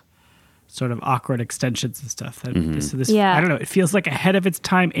those sort of awkward extensions and stuff. Yeah. I don't know. It feels like ahead of its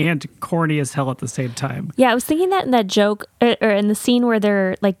time and corny as hell at the same time. Yeah, I was thinking that in that joke, or in the scene where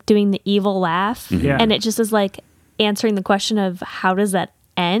they're like doing the evil laugh, Yeah. and it just is like answering the question of how does that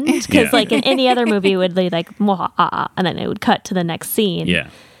end? Because Yeah. like in any other movie, it would be like "Mwah-ah," and then it would cut to the next scene. Yeah.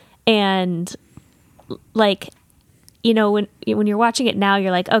 And like, you know, when you're watching it now,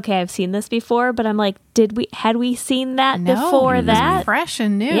 you're like, okay, I've seen this before, but I'm like, had we seen that No, before it was that? fresh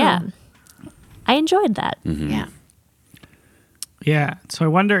and new. Yeah, I enjoyed that. Yeah. Yeah. So I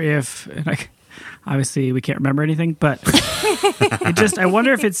wonder if, obviously we can't remember anything, but I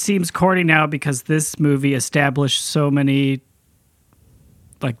wonder if it seems corny now because this movie established so many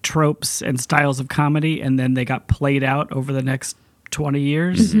like tropes and styles of comedy, and then they got played out over the next 20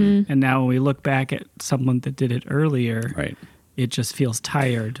 years. And now when we look back at someone that did it earlier, Right. it just feels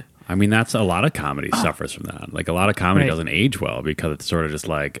tired. I mean, that's a lot of comedy suffers from that. Like a lot of comedy Right. doesn't age well because it's sort of just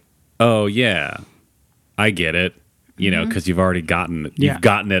like, oh yeah, I get it, you know, because you've already gotten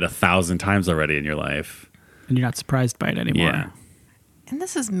it 1,000 times already in your life. And you're not surprised by it anymore. Yeah. And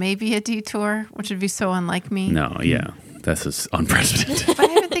this is maybe a detour, which would be so unlike me. No, yeah, this is unprecedented. But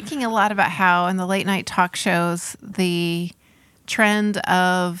I've been thinking a lot about how in the late night talk shows, the trend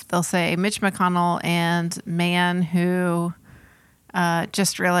of, they'll say, Mitch McConnell and man who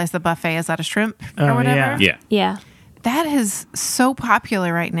just realized the buffet is out of shrimp or Oh, whatever. yeah. Yeah. Yeah. That is so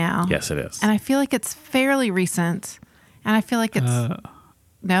popular right now. Yes, it is. And I feel like it's fairly recent. And I feel like it's...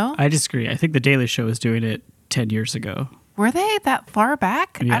 no? I disagree. I think The Daily Show was doing it 10 years ago. Were they that far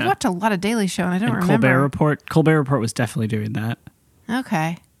back? Yeah. I'd watched a lot of Daily Show, and I don't And remember. Colbert Report was definitely doing that.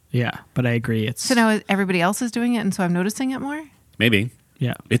 Okay. Yeah, but I agree. It's So now everybody else is doing it, and so I'm noticing it more? Maybe.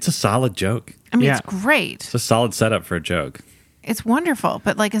 yeah. It's a solid joke. I mean, Yeah. it's great. It's a solid setup for a joke. It's wonderful.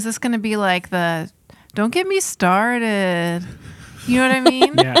 But, like, is this going to be like the, don't get me started? You know what I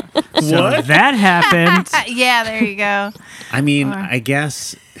mean? Yeah. So What? that happened. Yeah, there you go. I mean, I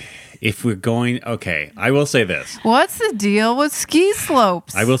guess if we're going, okay, I will say this. What's the deal with ski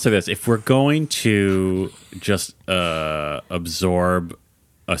slopes? I will say this. If we're going to just absorb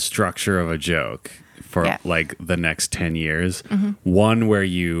a structure of a joke for Yeah. like the next 10 years, one where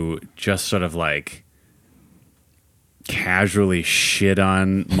you just sort of like casually shit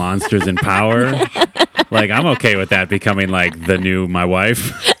on monsters in power, like I'm okay with that becoming like the new my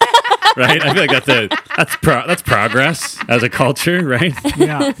wife. Right? I feel like that's progress as a culture, right?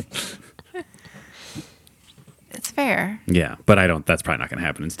 Yeah. It's fair. Yeah, but that's probably not going to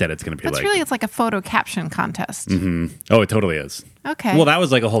happen. Instead, it's going to be That's like, really, it's like a photo caption contest. oh, it totally is. Okay. Well, that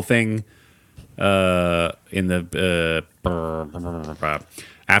was like a whole thing in the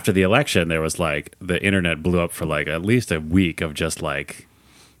after the election. There was like the internet blew up for like at least a week of just like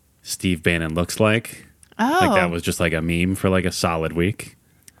Steve Bannon looks like. Oh. Like that was just like a meme for like a solid week.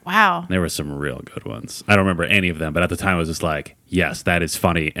 Wow. There were some real good ones. I don't remember any of them, but at the time I was just like, yes, that is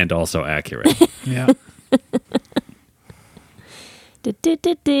funny and also accurate. Yeah.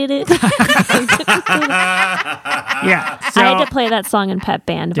 Yeah. So I had to play that song in Pep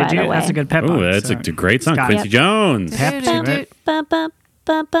Band, by did you? the way. That's a good pep. Ooh, that's a great song. Scott. Quincy Jones. Pep to it. Bum, bum,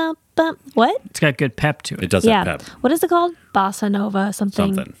 bum, bum, bum. What? It's got good pep to It it. does Yeah. have pep. What is it called? Bossa Nova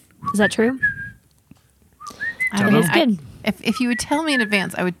something. Something. Is that true? I Don't mean, know. Good. if you would tell me in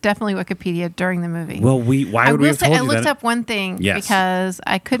advance, I would definitely Wikipedia during the movie. Well, why I would we will have say told I you looked that? up one thing Yes. because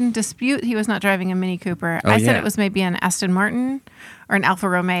I couldn't dispute he was not driving a Mini Cooper. Oh, I said yeah. it was maybe an Aston Martin or an Alfa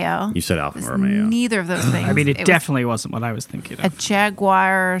Romeo. You said Alfa It's Romeo. Neither of those things. I mean, it was definitely wasn't what I was thinking a of.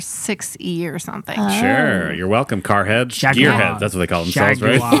 Jaguar 6E or something. Sure. You're welcome, carheads. Jaguar. Gearheads. That's what they call themselves,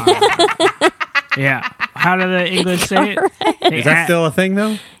 right? Jaguar. Yeah. How do the English say it? Is that still a thing,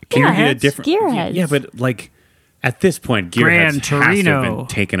 though? Can you get a Gearheads. different... Gearheads. Yeah, but like at this point, Gran Gearheads has to have Torino. been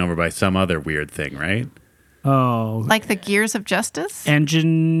taken over by some other weird thing, right? Oh, Like the Gears of Justice?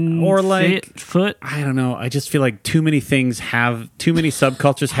 engine Or like- foot. I don't know. I just feel like too many things have... Too many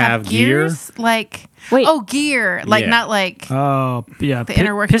subcultures have gear. gears? Like, Wait. oh, gear. Like, Yeah. not like Oh, yeah. The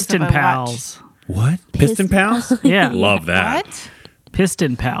inner workings Piston of a watch. pals. What? Piston Pals? Yeah. Love that. what?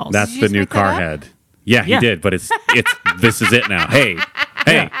 Piston pals. That's Did you the just new make that up? carhead. Yeah, he Yeah. did, but it's this is it now. Hey,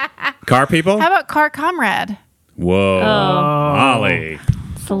 car people. How about Car Comrade? Whoa, Oh. Molly.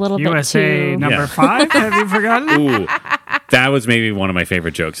 It's a little USA bit too. number Yeah. 5. Have you forgotten? Ooh, that was maybe one of my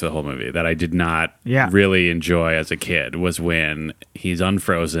favorite jokes of the whole movie that I did not Yeah. really enjoy as a kid was when he's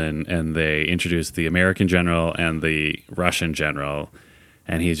unfrozen and they introduce the American general and the Russian general.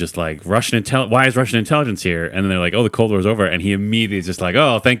 And he's just like, why is Russian intelligence here? And then they're like, oh, the Cold War's over. And he immediately is just like,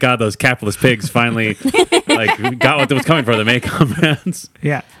 oh, thank God those capitalist pigs finally like got what was coming for them, comrades.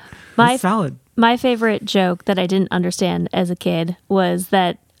 Yeah. My That's solid. My favorite joke that I didn't understand as a kid was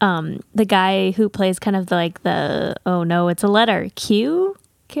that the guy who plays kind of like the oh no, it's a letter Q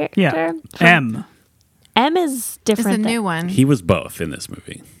character. Yeah. from- M. M is It's a different. new one. He was both in this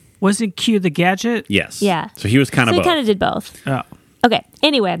movie. Wasn't Q the gadget? Yes. Yeah. So he was kind So of he both. kind of did both. Oh. Okay.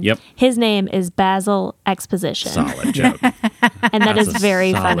 Anyway, Yep. his name is Basil Exposition, Solid joke. and that is That's a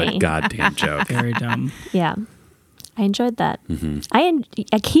very solid funny. goddamn joke. Very dumb. Yeah, I enjoyed that. Mm-hmm.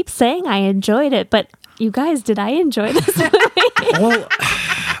 I keep saying I enjoyed it, but you guys, did I enjoy this movie? Well,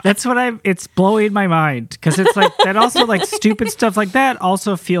 That's what it's blowing my mind because it's like that also like stupid stuff like that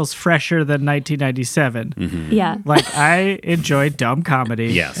also feels fresher than 1997. Mm-hmm. Yeah. Like I enjoyed dumb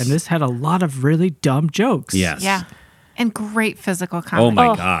comedy. Yes. And this had a lot of really dumb jokes. yes. Yeah. And great physical comedy. Oh my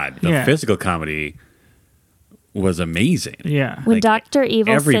Oh. God. The Yeah. physical comedy was amazing. Yeah. When Like, Dr.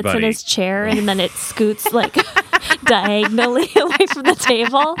 Evil sits in everybody- his chair and then it scoots like diagonally away from the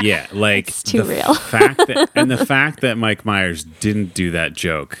table. Yeah, like It's too the real. fact that Mike Myers didn't do that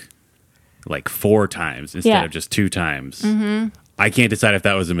joke like 4 times instead Yeah. of just 2 times. I can't decide if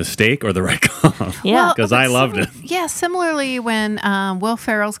that was a mistake or the right call. Yeah. Because I loved it. Yeah, similarly, when Will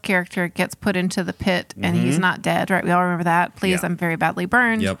Ferrell's character gets put into the pit and he's not dead, right? We all remember that. Please, Mm-hmm. Yeah. I'm very badly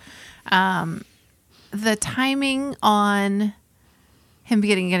burned. Yep. The timing on him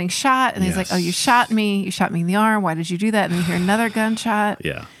getting shot, and he's like, Yes. "Oh, you shot me in the arm. Why did you do that?" And you hear another gunshot.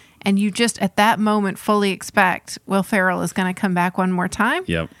 Yeah. And you just at that moment fully expect Will Ferrell is going to come back one more time.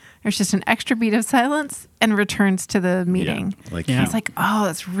 Yep. There's just an extra beat of silence and returns to the meeting. Yeah. Like Yeah. It's like, oh,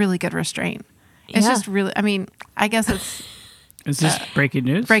 that's really good restraint. It's Yeah. just really, I mean, I guess it's Is this breaking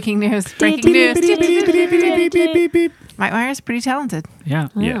news? breaking news. Breaking news. Mike Myers, pretty talented. Yeah.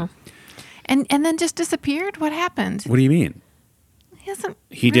 Yeah. And then just disappeared? What happened? What do you mean? He hasn't.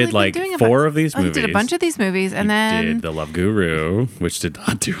 He really did been like doing 4 of these He movies. did a bunch of these movies, and He then did The Love Guru, which did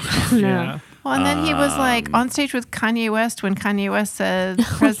not do well. Yeah. well, and then he was like on stage with Kanye West when Kanye West said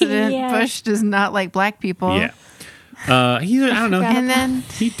President yeah. Bush does not like black people. Yeah. He's, I don't know. And then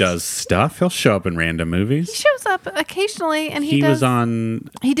He does stuff. He'll show up in random he movies. shows up occasionally, and He does, was on.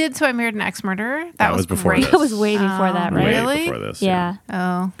 He did So I Married an Ex-Murderer. That was before great. this. I was waiting for that, right? Way Really? before this. Yeah.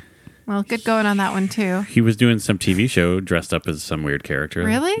 Oh, well, good going on that one too. He was doing some TV show dressed up as some weird character.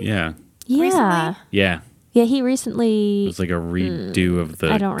 Really? Yeah. Yeah. Recently? Yeah. Yeah, he It recently. was like a redo of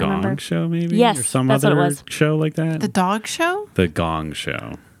the I don't Gong remember. Show, maybe? Yes, Or some that's what other it was. show like that. The Dog Show? The Gong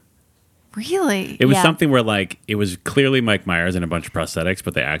Show. Really? It was Yeah. something where, like, it was clearly Mike Myers and a bunch of prosthetics,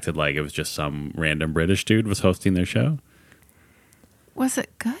 but they acted like it was just some random British dude was hosting their show. Was it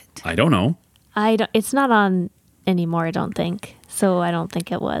good? I don't know. I don't. It's not on anymore. I don't think. So I don't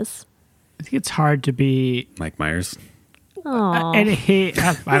think it was. I think it's hard to be Mike Myers. Oh, any.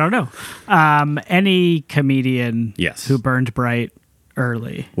 I don't know. Any comedian, Yes. who burned bright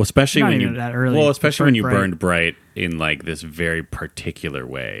early. Well, especially Not when even you that early. Well, especially when you Burned bright. burned bright in like this very particular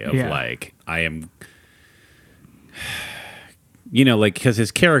way of Yeah. like I am, you know, like because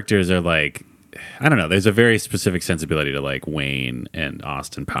his characters are like I don't know. There's a very specific sensibility to like Wayne and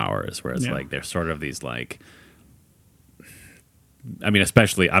Austin Powers, where it's Yeah. like they're sort of these like. I mean,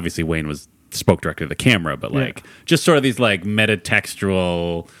 especially obviously Wayne spoke directly to the camera, but like just sort of these like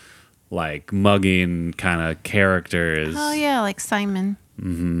metatextual, like mugging kind of characters. Oh yeah, like Simon.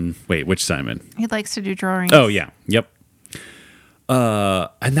 Wait, which Simon? He likes to do drawings. Oh yeah, yep.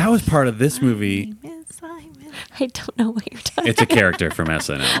 And that was part of this movie. Miss Simon. I don't know what you're talking. It's a character from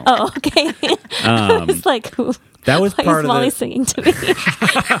SNL. Oh, okay. I was like, who? That was Why part is of Molly the. singing to me?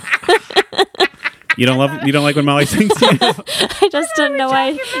 You don't like when Molly sings to you? I just don't know why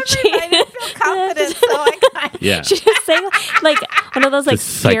I didn't feel confident, so I kind of. Yeah. she just sang like one of those like The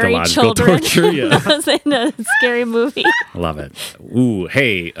scary psychological children torture, yeah. that was in a scary movie. Love it. Ooh,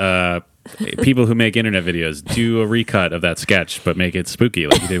 hey, people who make internet videos, do a recut of that sketch, but make it spooky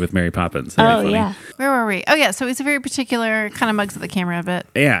like you did with Mary Poppins. That'd be Oh funny. yeah, Where were we? Oh yeah, so he's a very particular kind of mugs at the camera a bit.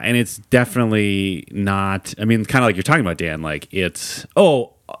 Yeah, and it's definitely not. I mean, kind of like you're talking about, Dan. Like it's.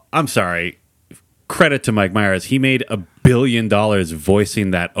 Oh, I'm sorry. Credit to Mike Myers. He made $1 billion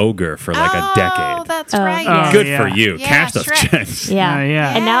voicing that ogre for like a Oh, decade. that's Oh, right. yeah. Good yeah. for you. Yeah, Cash those Shrek. checks. yeah,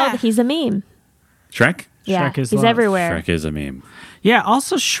 yeah. And now Yeah. he's a meme. Shrek? Yeah, Shrek is he's love. everywhere. Shrek is a meme. Yeah.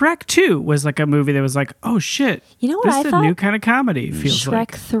 Also, Shrek 2 was like a movie that was like, oh shit. You know what this I is a thought? new kind of comedy. It feels Shrek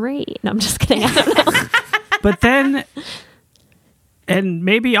like. 3. No, I'm just kidding. I don't know. But then, and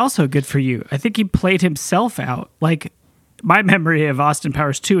maybe also good for you. I think he played himself out. Like my memory of Austin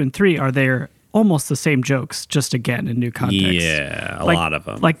Powers 2 and 3 are they're almost the same jokes, just again in new context. Yeah, a Like- lot of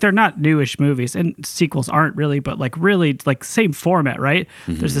them. Like they're not newish movies, and sequels aren't really, but like really like same format, right?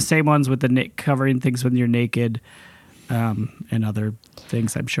 Mm-hmm. There's the same ones with the covering things when you're naked, and other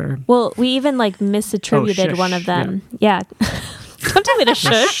things. I'm sure. Well, we even like misattributed shush. one of them. Yeah. Don't tell me to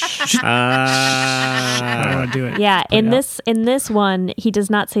shush. I don't want to do it. Yeah, But in this one, he does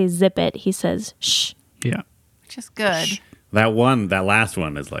not say zip it. He says shh. yeah. Which is good. that last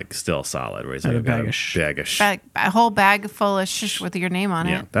one is like still solid. Where he's Like like, a bag of sh- A whole bag full of shush with your name on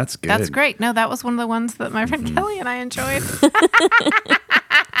Yeah, it. that's good. That's great. No, that was one of the ones that my friend Kelly and I enjoyed, which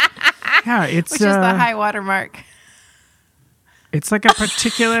Yeah, it's is the high water mark. it's like a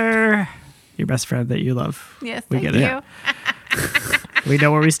particular your best friend that you love. Yes, we thank get you. it. We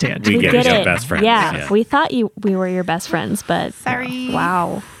know where we stand. We get it. it. Best friends. Yeah, Yeah. we thought we were your best friends, but Sorry.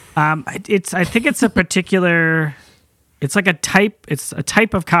 wow. I think it's a particular. It's like a type. It's a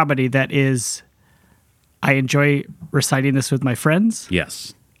type of comedy that is. I enjoy reciting this with my friends,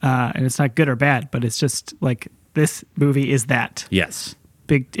 Yes. and it's not good or bad, but it's just like this movie is that Yes.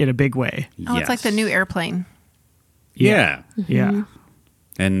 big in a big way. Oh, it's like the new Airplane. Yeah. Yeah,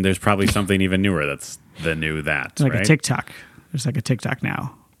 And there's probably something even newer that's the new that. like right? a TikTok. There's like a TikTok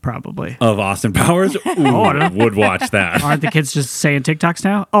now, probably. Of Austin Powers? Ooh, would watch that. Aren't the kids just saying TikToks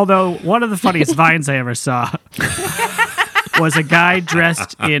now? Although one of the funniest vines I ever saw was a guy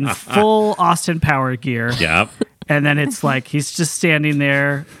dressed in full Austin Power gear. Yep. And then it's like he's just standing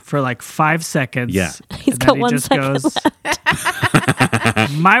there for like 5 seconds. Yeah. He's and then got he 1 just second goes,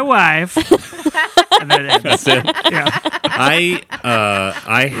 my wife. And then it ends. That's it. Yeah.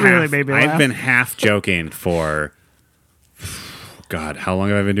 I've made me laugh. been half joking for God, how long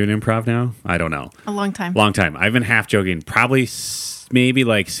have I been doing improv now? I don't know. A long time. Long time. I've been half joking, probably maybe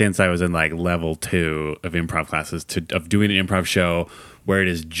like since I was in like level 2 of improv classes of doing an improv show where it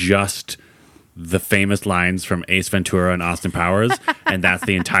is just the famous lines from Ace Ventura and Austin Powers, and that's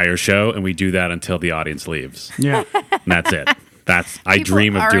the entire show, and we do that until the audience leaves. Yeah. And that's it. I People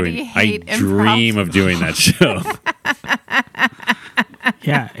dream of already hate improv. that show.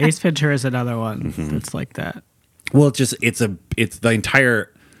 Yeah, Ace Ventura is another one that's like that. Well, it's the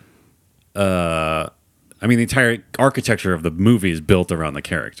entire the entire architecture of the movie is built around the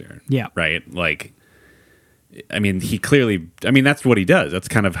character. Yeah. Right? Like, I mean, that's what he does. That's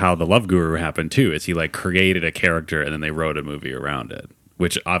kind of how The Love Guru happened too, is he like created a character and then they wrote a movie around it,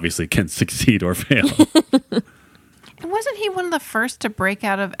 which obviously can succeed or fail. And wasn't he one of the first to break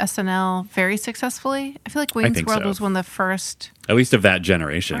out of SNL very successfully? I feel like Wayne's think World so. was one of the first. At least of that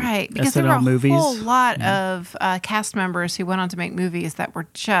generation. Right, because SNL there were a movies. whole lot of cast members who went on to make movies that were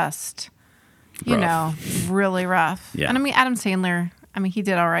just, Rough. really rough. Yeah. And I mean, Adam Sandler, he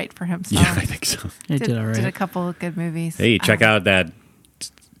did all right for himself. Yeah, I think so. It did all Did a right. couple of good movies. Hey, check out that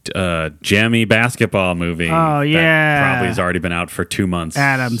jammy basketball movie. Oh, yeah. That probably has already been out for 2 months.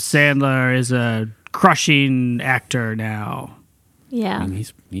 Adam Sandler is a crushing actor now. Yeah.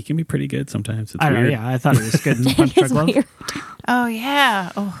 And he can be pretty good sometimes. It's I don't know. weird. Yeah, I thought it was good in Punch It's Drunk Love. weird. Oh,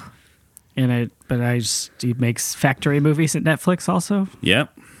 yeah. Oh, He makes factory movies at Netflix also.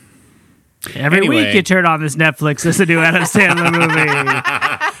 Yep. Every Anyway. week you turn on this Netflix, there's a new Adam Sandler movie.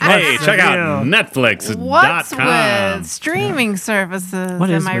 Hey, What's check the out deal? Netflix.com. what's with streaming services? What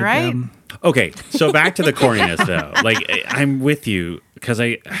is Am I with right? them? Okay, so back to the corniness though. Like, I'm with you because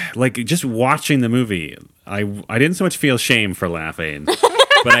I like just watching the movie. I didn't so much feel shame for laughing,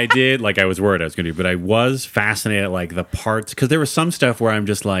 but I did. Like, I was worried I was going to, but I was fascinated like the parts, because there was some stuff where I'm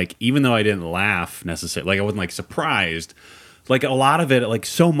just like, even though I didn't laugh necessarily, like I wasn't like surprised. Like, a lot of it, like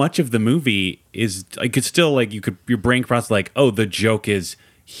so much of the movie is, I could still like, your brain process like, oh, the joke is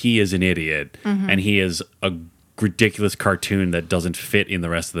he is an idiot and he is a ridiculous cartoon that doesn't fit in the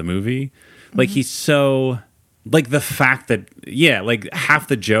rest of the movie. Like, he's so, like, the fact that, yeah, like half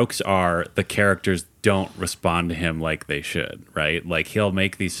the jokes are the characters don't respond to him like they should, right? Like, he'll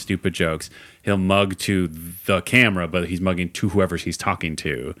make these stupid jokes, he'll mug to the camera, but he's mugging to whoever he's talking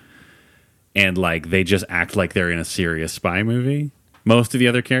to. And, like, they just act like they're in a serious spy movie. Most of the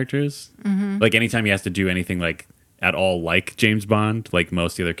other characters. Like, anytime he has to do anything, like, at all like James Bond, like,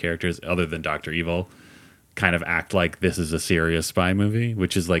 most of the other characters, other than Dr. Evil, kind of act like this is a serious spy movie,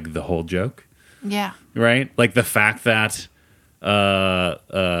 which is, like, the whole joke. Yeah. Right? Like, the fact that a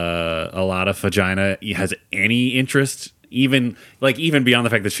lot of vagina has any interest, even beyond the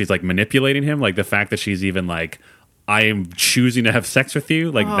fact that she's, like, manipulating him, like, the fact that she's even, like, I am choosing to have sex with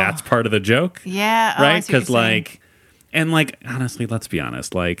you, like, that's part of the joke. Yeah. Oh, I Right? see what Because, you're saying. like, and, like, honestly, let's be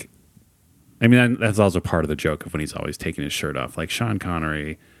honest. Like, I mean, that's also part of the joke of when he's always taking his shirt off. Like, Sean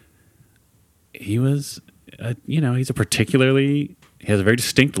Connery, he was, he's he has a very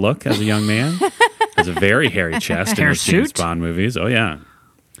distinct look as a young man. Has a very hairy chest in his James Hirsute? Bond movies. Oh, yeah.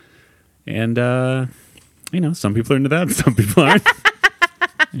 And, some people are into that, some people aren't.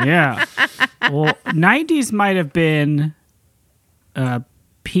 Yeah. Well, 90s might have been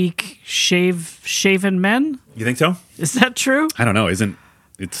peak shaven men. You think so? Is that true? I don't know. Isn't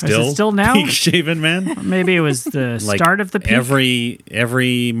it still, still now? peak shaven men? Maybe it was the Like, start of the peak.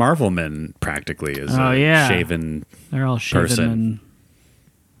 Every Marvel man practically is shaven. They're all shaven person. men.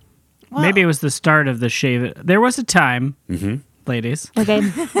 Well, Maybe it was the start of the shaven. There was a time, ladies, Okay.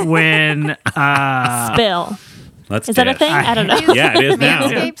 when Spill. Let's Is that a get it. thing? I don't know. Yeah, it is now.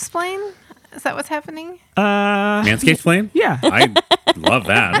 Manscaped plane? Is that what's happening? Manscaped plane? yeah. I love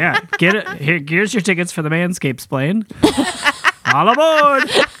that. Yeah, get it. Here's your tickets for the Manscaped plane. All aboard!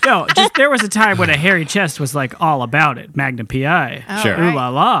 No, just there was a time when a hairy chest was like all about it. Magnum PI. Oh, Sure. Ooh right. la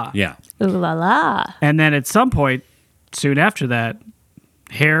la. Yeah. Ooh la la. And then at some point, soon after that,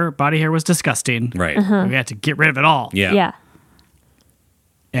 body hair was disgusting. Right. We had to get rid of it all. Yeah. Yeah.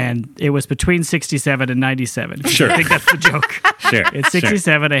 And it was between 67 and 97. Sure. I think that's the joke. Sure. At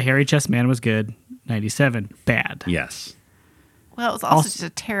 67, a hairy chest man was good. 97, bad. Yes. Well, it was also just a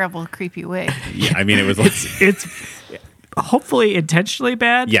terrible, creepy wig. Yeah. I mean, it was like. It's hopefully intentionally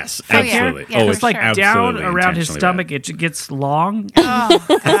bad. Yes, Oh, yeah. absolutely. Yeah, It's for like sure. down absolutely around his intentionally stomach, bad. it gets long. Oh,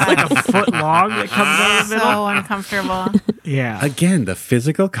 It's like a foot long that comes out of the middle. so uncomfortable. Yeah. Again, the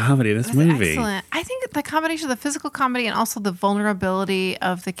physical comedy in this That's movie. excellent. I think the combination of the physical comedy and also the vulnerability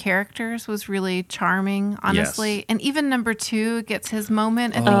of the characters was really charming, honestly. Yes. And even number 2 gets his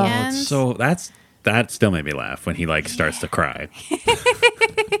moment at the Oh, end. so that still made me laugh when he like starts to cry.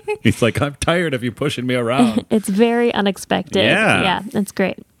 He's like, I'm tired of you pushing me around. It's very unexpected. Yeah. Yeah, it's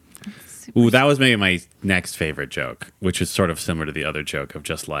great. super. Ooh, that was maybe my next favorite joke, which is sort of similar to the other joke of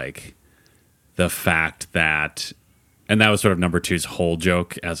just like the fact that, and that was sort of number two's whole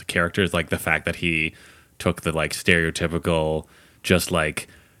joke as a character, is like the fact that he took the like stereotypical, just like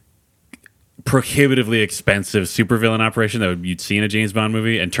prohibitively expensive supervillain operation that you'd see in a James Bond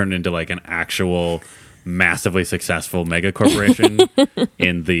movie and turned it into like an actual massively successful mega corporation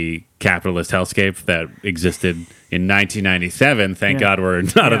in the capitalist hellscape that existed in 1997. Thank God we're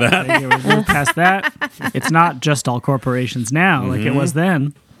out of that. We're moved past that. It's not just all corporations now, like it was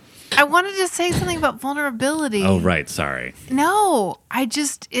then. I wanted to say something about vulnerability. Oh, right. Sorry. No,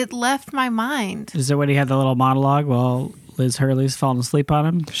 it left my mind. Is it when he had the little monologue while Liz Hurley's falling asleep on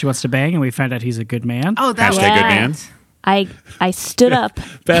him? She wants to bang, and we find out he's a good man. Oh, that Hashtag good was man. I stood up.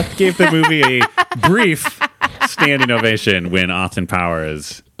 Beth gave the movie a brief standing ovation when Austin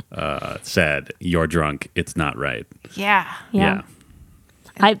Powers said, "You're drunk. It's not right." Yeah. Yeah.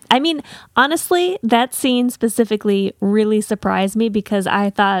 I mean, honestly, that scene specifically really surprised me because I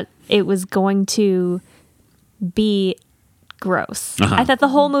thought it was going to be gross. I thought the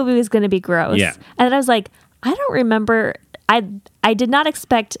whole movie was going to be gross. Yeah. And then I was like, I don't remember. I did not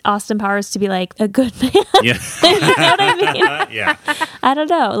expect Austin Powers to be like a good man. Yeah. You know what I mean? Yeah. I don't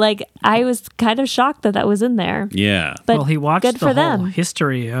know. Like, I was kind of shocked that was in there. Yeah. But Well, he watched good the for whole them.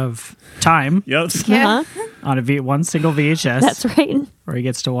 history of time Yep. Yeah. Uh-huh. on one single VHS. That's right. Where he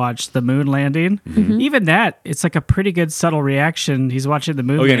gets to watch the moon landing. Even that, it's like a pretty good subtle reaction. He's watching the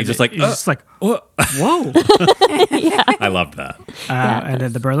moon. Oh, yeah, and landing. he's just like, whoa. I loved that. And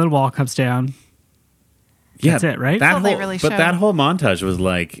then the Berlin Wall comes down. Yeah, That's it, right? That That's all they whole, really but show. that whole montage was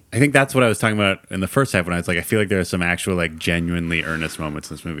like, I think that's what I was talking about in the first half when I was like, I feel like there are some actual like genuinely earnest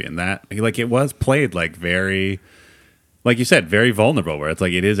moments in this movie, and that like it was played like very, like you said, very vulnerable. Where it's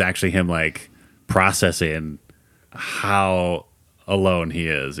like it is actually him like processing how alone he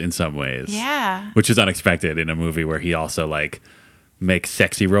is in some ways. Yeah. Which is unexpected in a movie where he also like makes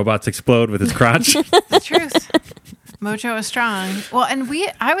sexy robots explode with his crotch. The truth. Mojo is strong. Well, and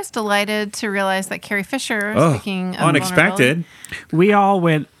I was delighted to realize that Carrie Fisher, speaking of unexpected. We all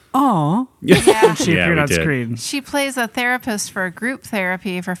went, "Aw." Yeah. She Yeah, appeared we on did. screen. She plays a therapist for group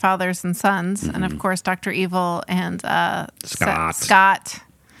therapy for fathers and sons, and of course, Dr. Evil and Scott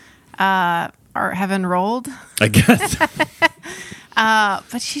are have enrolled. I guess.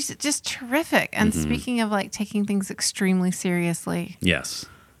 But she's just terrific. And speaking of like taking things extremely seriously, Yes.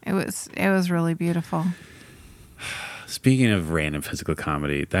 it was really beautiful. Speaking of random physical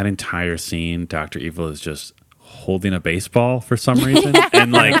comedy, that entire scene, Dr. Evil is just holding a baseball for some reason.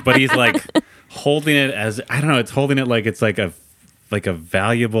 And like, but he's like holding it as, I don't know, it's holding it like it's like a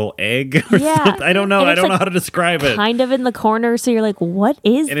valuable egg or Yeah. something. I don't know. And I it's don't know like how to describe it. Kind of in the corner, so you're like, what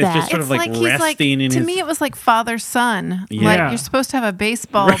is And it's that? just sort of like resting in to his... me, it was like father son. Yeah. Like you're supposed to have a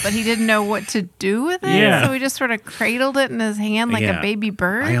baseball, but he didn't know what to do with it, Yeah. so he just sort of cradled it in his hand like Yeah. a baby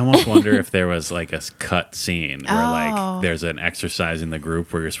bird. I almost wonder if there was like a cut scene where Oh. like there's an exercise in the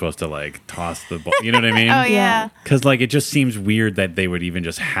group where you're supposed to like toss the ball. You know what I mean? Oh yeah. Yeah. Because like it just seems weird that they would even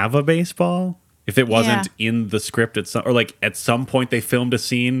just have a baseball if it wasn't in the script at some, or like at some point they filmed a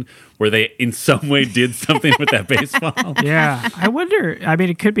scene where they in some way did something with that baseball. Yeah. I wonder, I mean,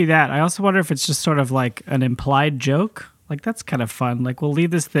 it could be that. I also wonder if it's just sort of like an implied joke. Like, that's kind of fun. Like, we'll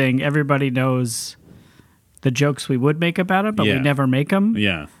leave this thing. Everybody knows the jokes we would make about it, but Yeah. we never make them.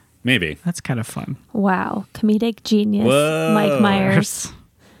 Yeah, maybe. That's kind of fun. Wow. Comedic genius. Whoa. Mike Myers.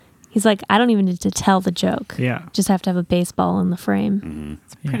 He's like, I don't even need to tell the joke. Yeah. Just have to have a baseball in the frame.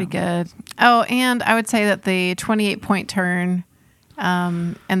 Pretty good. Oh, and I would say that the 28-point turn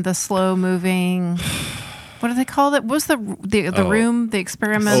and the slow moving. What do they call it? What was the room, the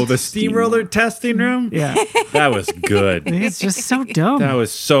experiment? Oh, the steamroller testing room? Yeah. That was good. It's just so dumb. That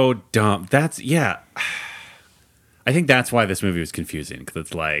was so dumb. I think that's why this movie was confusing, because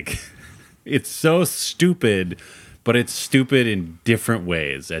it's like, it's so stupid, but it's stupid in different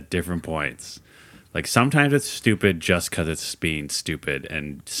ways at different points. Like sometimes it's stupid just because it's being stupid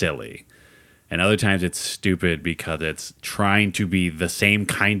and silly. And other times it's stupid because it's trying to be the same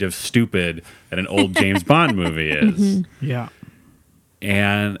kind of stupid that an old James Bond movie is. Yeah.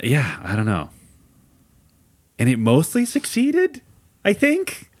 And yeah, I don't know. And it mostly succeeded, I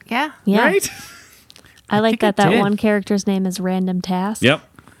think. Yeah. Yeah. Right? I like think that it did. one character's name is Random Task. Yep.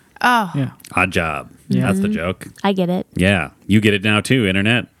 Oh, Yeah. Odd job. Yeah. That's the joke. I get it. Yeah. You get it now too,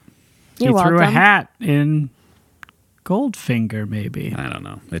 internet. You're he welcome. threw a hat in Goldfinger, maybe. I don't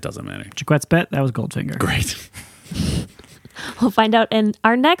know. It doesn't matter. Jaquette's bet, that was Goldfinger. Great. We'll find out in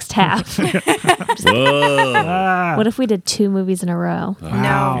our next half. Whoa. What if we did 2 movies in a row?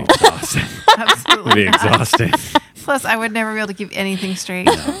 Wow. no. Absolutely It'd be not. exhausting. Plus, I would never be able to keep anything straight.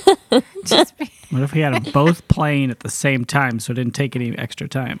 Just be, What if we had them both playing at the same time so it didn't take any extra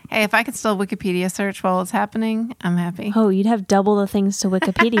time? hey, if I could still Wikipedia search while it's happening, I'm happy. Oh, you'd have double the things to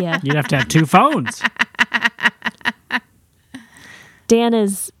Wikipedia. You'd have to have 2 phones. Dan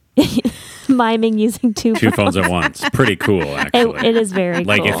is miming using 2 2 phones at once. Pretty cool, actually. It is very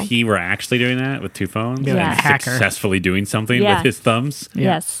like cool. if he were actually doing that with 2 phones Yeah, and like a hacker. successfully doing something Yeah. with his thumbs.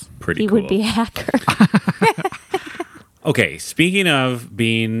 Yes. Pretty he cool. would be a hacker. Okay, speaking of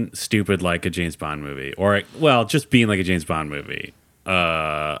being stupid like a James Bond movie, or, well, just being like a James Bond movie,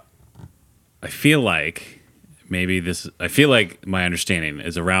 I feel like my understanding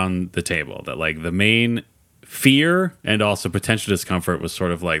is around the table that, like, the main fear and also potential discomfort was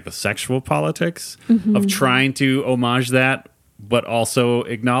sort of like the sexual politics of trying to homage that, but also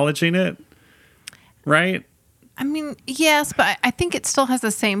acknowledging it, right? I mean, yes, but I think it still has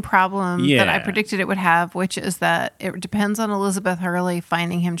the same problem that I Yeah. predicted it would have, which is that it depends on Elizabeth Hurley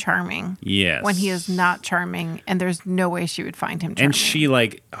finding him charming. Yes. When he is not charming, and there's no way she would find him charming. And she,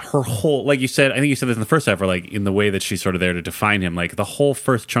 like, her whole, like you said, I think you said this in the first half, or like in the way that she's sort of there to define him, like the whole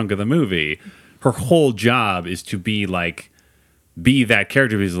first chunk of the movie, her whole job is to be that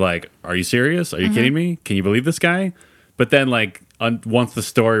character who's like, are you serious? Are you kidding me? Can you believe this guy? But then, like, once the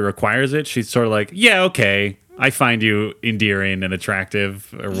story requires it, she's sort of like, yeah, okay, I find you endearing and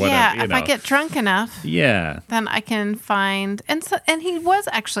attractive or whatever. yeah, you if know. I get drunk enough, Yeah. then I can find and he was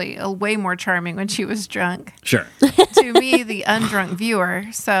actually way more charming when she was drunk. Sure. To me, the undrunk viewer.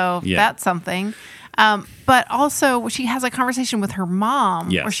 So Yeah. that's something. But also, she has a conversation with her mom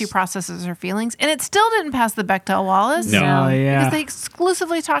Yes. where she processes her feelings, and it still didn't pass the Bechdel Wallace. No. Oh, yeah. Because they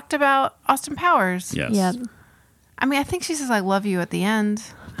exclusively talked about Austin Powers. Yes. Yep. I mean, I think she says "I love you" at the end.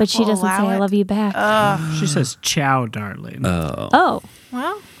 But she We'll doesn't say allow I it. love you back. She says, ciao, darling. Oh,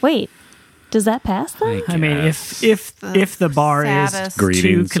 Well, wait. Does that pass then? I mean, Yes. if The the bar saddest. is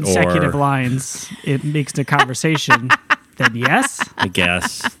Greetings 2 consecutive or- lines, it makes the conversation, then yes. I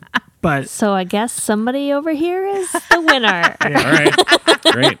guess. But So I guess somebody over here is the winner. All right.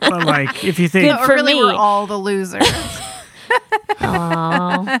 Great. but like, if you think, Good. or For really, me. we're all the losers.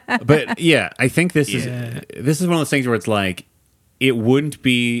 But yeah, I think this Yeah. is one of those things where it's like it wouldn't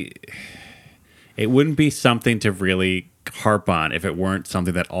be something to really harp on if it weren't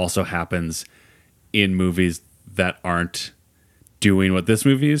something that also happens in movies that aren't doing what this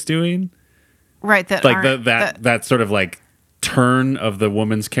movie is doing. Right. That Like aren't- that sort of like turn of the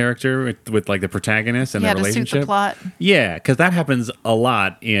woman's character with like the protagonist and yeah, their to suit relationship. the plot. Yeah, because that happens a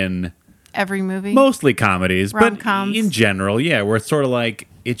lot in Every movie. mostly comedies, but Rom-coms. in general, yeah, where it's sort of like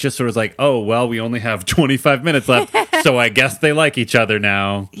it just sort of like, oh well, we only have 25 minutes left, so I guess they like each other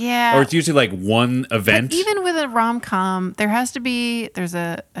now. Yeah. Or it's usually like one event. But even with a rom-com, there's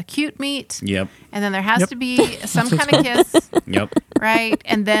a cute meet. Yep. And then there has Yep. to be some kind of kiss, Yep. right?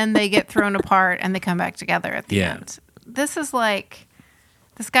 And then they get thrown apart and they come back together at the Yeah. end. This is like,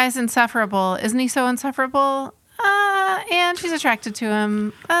 this guy's insufferable. Isn't he so insufferable? And she's attracted to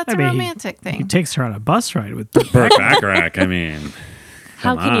him. That's I a mean, romantic he thing. takes her on a bus ride with the Burt Bacharach, I mean.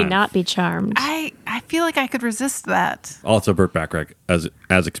 How Come can you on. not be charmed? I feel like I could resist that. Also, Burt Bacharach, as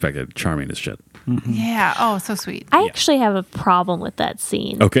expected, charming as shit. Yeah. Oh, so sweet. I actually have a problem with that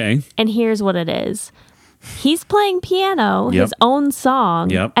scene. Okay. And here's what it is. He's playing piano, Yep. his own song,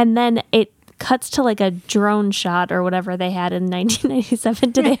 Yep. and then it cuts to like a drone shot or whatever they had in 1997.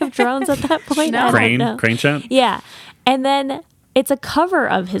 Did they have drones at that point? No. I don't know. Crane shot? Yeah. And then it's a cover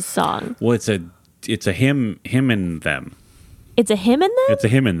of his song. Well, it's a him and them. It's a him in them? It's a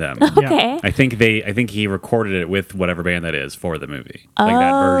him and them. Okay. I think he recorded it with whatever band that is for the movie. Like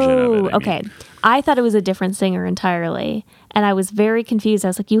that version of it. I mean. Okay. I thought it was a different singer entirely. And I was very confused. I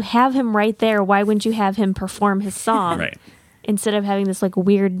was like, you have him right there. Why wouldn't you have him perform his song? Right. Instead of having this like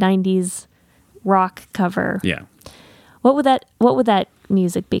weird 90s rock cover. Yeah. What would that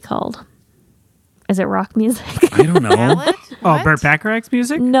music be called? Is it rock music? I don't know. Ballad? oh, What? Burt Bacharach's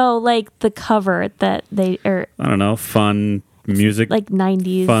music. No, like the cover that they are I don't know. Fun music. like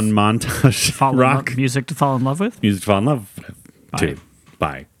 90s. Fun montage. Fall in rock. love, music to fall in love with. Music to fall in love with. Bye.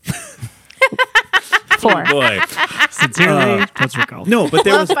 Bye. 4. Boy. Sincerely, Totes Recall. No, but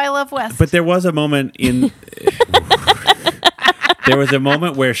there Love was by Love West. But there was a moment there was a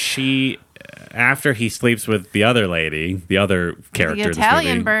moment where she, after he sleeps with the other lady, the other character, in this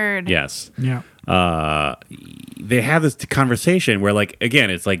Italian movie, bird. yes, Yeah. they have this conversation where, like, again,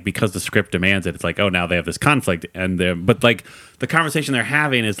 it's like because the script demands it. It's like, oh, now they have this conflict, but like the conversation they're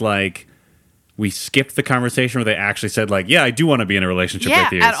having is like. We skipped the conversation where they actually said, like, yeah, I do want to be in a relationship Yeah,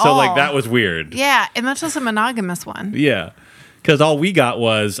 with you. at So, like, all. that was weird. Yeah, and much less a monogamous one. Yeah. Because all we got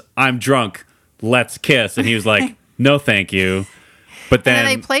was, I'm drunk, let's kiss. And he was like, no, thank you. But And then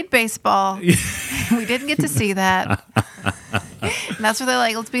they played baseball. We didn't get to see that. And that's where they're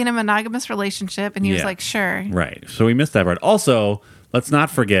like, let's be in a monogamous relationship. And he was Yeah. like, sure. Right. So we missed that part. Also, let's not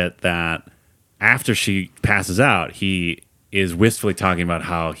forget that after she passes out, he is wistfully talking about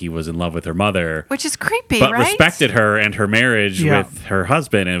how he was in love with her mother, Which is creepy, but right? respected her and her marriage Yeah. with her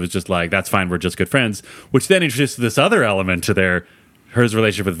husband. And it was just like, that's fine. We're just good friends. Which then introduces this other element to hers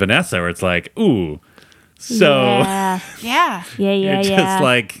relationship with Vanessa, where it's like, ooh. So Yeah. Yeah. Yeah, you're yeah, just yeah.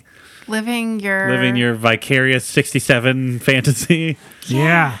 like Living your vicarious 67 fantasy.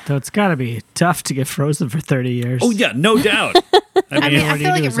 Yeah, though it's got to be tough to get frozen for 30 years. Oh, yeah, no doubt. I mean, I what do feel you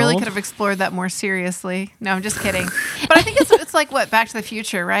like do, it is really old? could have explored that more seriously. No, I'm just kidding. But I think it's like what Back to the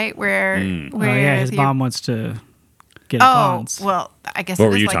Future, right? Where Oh, yeah, his you- mom wants to get a Oh, bonds. well, I guess What it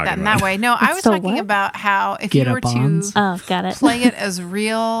were is you like that talking in about? that way. No, I was So talking what? about how if Get you a were bonds? to Oh, got it. play it as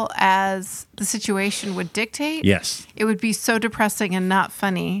real as the situation would dictate, Yes. it would be so depressing and not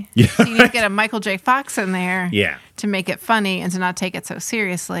funny. Yeah, So you need to get a Michael J. Fox in there Yeah. to make it funny and to not take it so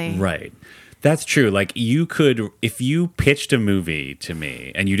seriously. Right. That's true. Like you could, if you pitched a movie to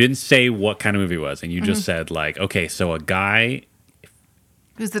me and you didn't say what kind of movie it was, and you just said like, okay, so a guy's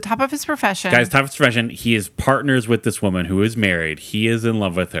Who's the top of his profession. top of his profession, he is partners with this woman who is married. He is in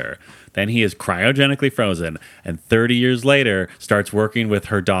love with her. Then he is cryogenically frozen, and 30 years later starts working with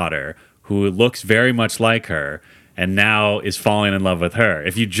her daughter, who looks very much like her, and now is falling in love with her.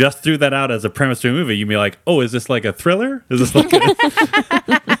 If you just threw that out as a premise to a movie, you'd be like, oh, is this like a thriller? Is this like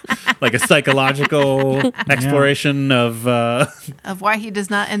like a psychological exploration of of why he does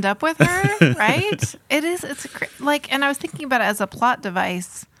not end up with her, right? It is. It's like, and I was thinking about it as a plot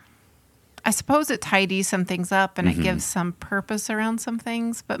device. I suppose it tidies some things up and it gives some purpose around some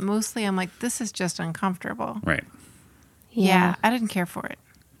things, but mostly I'm like, this is just uncomfortable. right. Yeah, I didn't care for it.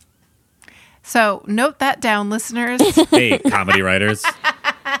 So note that down, listeners. Hey, comedy writers.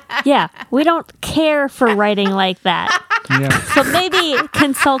 Yeah, we don't care for writing like that. Yeah. So maybe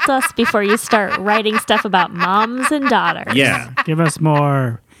consult us before you start writing stuff about moms and daughters. Yeah. Give us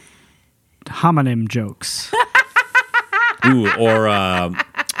more homonym jokes. Ooh, or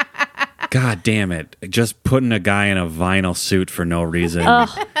God damn it. Just putting a guy in a vinyl suit for no reason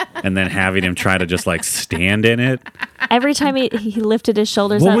and then having him try to just like stand in it. Every time he lifted his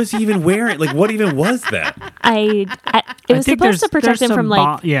shoulders What up, was he even wearing? Like, what even was that? it was I think supposed to protect there's him from some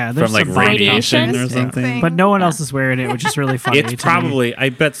like there's From like some radiation or radiation? something? But no one else is wearing it, which is really funny. It's to me. probably, I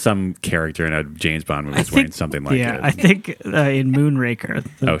bet some character in a James Bond movie is wearing something like yeah, it. I think in Moonraker,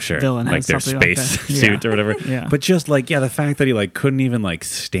 the Oh, sure. villain Like has their something space like that. suit Yeah. or whatever. Yeah. But just like, yeah, the fact that he like couldn't even like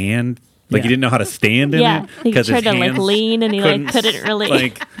stand, like Yeah. he didn't know how to stand in yeah, it. he 'cause his tried to like hands lean and he like couldn't really.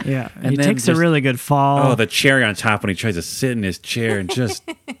 Like, Yeah, And he then takes a just- really good fall. oh, the cherry on top when he tries to sit in his chair and just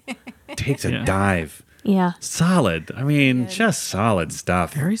takes a Yeah. dive. yeah, Solid. I mean, just solid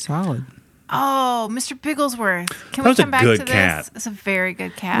stuff. Very solid. Oh, Mr. Bigglesworth. Can That we was a come back good to cat. this? It's a very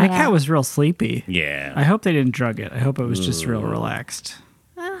good That cat. Yeah. cat was real sleepy. Yeah. I hope they didn't drug it. I hope it was just real relaxed.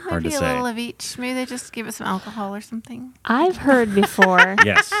 Hard Maybe to a say. little of each. Maybe they just give it some alcohol or something. I've heard before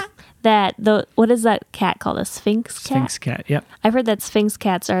Yes. that the what is that cat called? A sphinx cat. Sphinx cat. Yep. I've heard that sphinx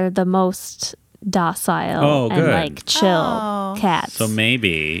cats are the most docile Oh, and good. like chill Oh. cats. So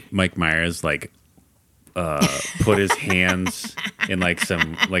maybe Mike Myers like put his hands in like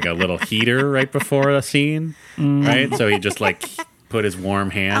some like a little heater right before a scene, right? So he just like put his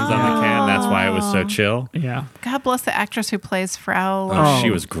warm hands on the cat, and that's why it was so chill. Yeah. God bless the actress who plays Frau. Oh, she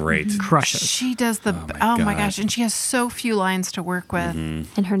Oh. was great. Crushes. She does the my God. gosh, and she has so few lines to work with.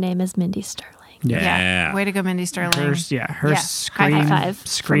 and her name is Mindy Sterling. Yeah. Way to go, Mindy Sterling. Her Yeah. High scream, five for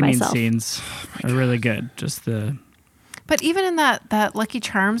screaming myself. scenes are really good. Just the But even in that Lucky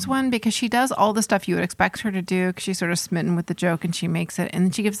Charms one, because she does all the stuff you would expect her to do, because she's sort of smitten with the joke and she makes it, and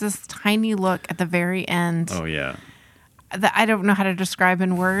then she gives this tiny look at the very end Oh yeah. that I don't know how to describe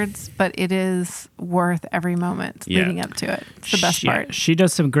in words, but it is worth every moment Yeah. leading up to it. It's the best yeah, part. she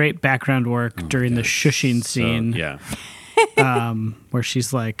does some great background work during the shushing scene. So, yeah. Where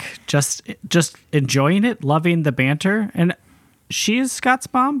she's like just enjoying it, loving the banter, and she is Scott's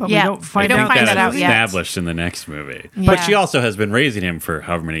mom, but Yeah. we don't We find don't out. find that out yet. established in the next movie. Yeah. But she also has been raising him for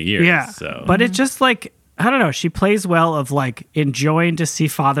however many years. Yeah, So. but it's just like I don't know. She plays well of like enjoying to see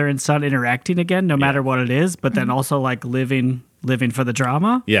father and son interacting again, no matter what it is, but then also like living for the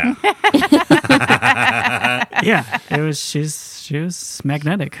drama. yeah. Yeah, she was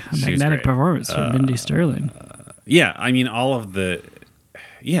magnetic. A She was magnetic great. performance from Mindy Sterling. Yeah, I mean, all of the,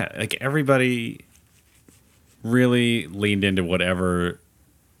 like everybody really leaned into whatever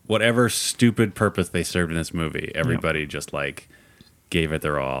stupid purpose they served in this movie. Everybody just like gave it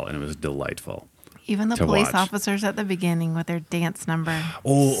their all, and it was delightful. Even the to police watch. officers at the beginning with their dance number.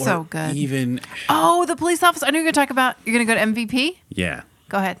 Oh, so or good. Even Oh, the police officer. I know you're going to talk about, you're going to go to MVP? yeah.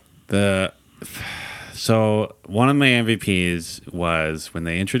 Go ahead. So one of my MVPs was when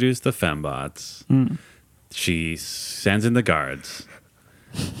they introduced the fembots. She sends in the guards,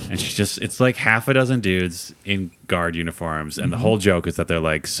 and it's like half a dozen dudes in guard uniforms, and the whole joke is that they're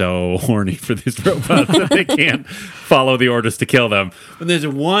like so horny for these robots that they can't follow the orders to kill them. But there's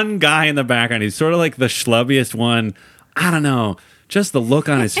one guy in the background. He's sort of like the schlubbiest one. I don't know. Just the look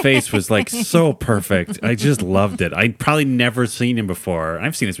on his face was like so perfect. I just loved it. I'd probably never seen him before.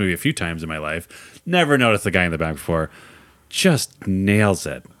 I've seen this movie a few times in my life. Never noticed the guy in the back before. Just nails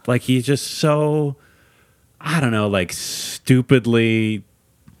it. Like he's just so, I don't know, like stupidly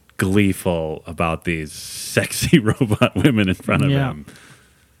gleeful about these sexy robot women in front of him.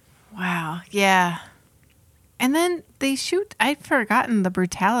 Wow. Yeah. And then they shoot. I'd forgotten the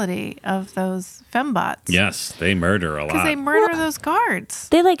brutality of those fembots. Yes, they murder a lot. Because they murder those guards.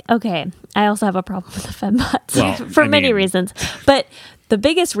 They okay, I also have a problem with the fembots Well, for many reasons. But the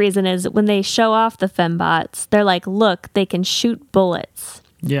biggest reason is when they show off the fembots, they're like, look, they can shoot bullets.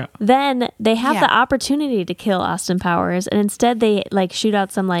 Yeah. Then they have Yeah. the opportunity to kill Austin Powers, and instead they shoot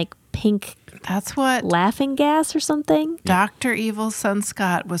out some pink That's what laughing gas or something. Dr. Evil's son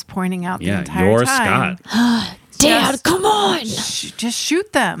Scott was pointing out the Yeah, entire you're time. Scott. Dad, Just- come on! Just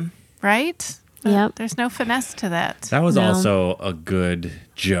shoot them, right? Yep. There's no finesse to that. That was No. also a good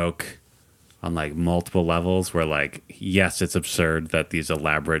joke on multiple levels where yes, it's absurd that these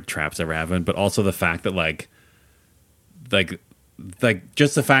elaborate traps ever happen, but also the fact that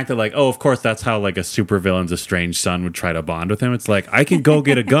just the fact that oh, of course that's how a supervillain's estranged son would try to bond with him. It's I can go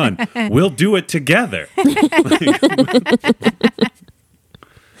get a gun. We'll do it together.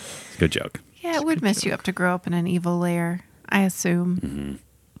 Good joke. Yeah, it would mess you up to grow up in an evil lair, I assume.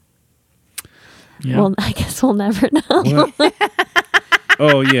 Yeah. Well, I guess we'll never know. What?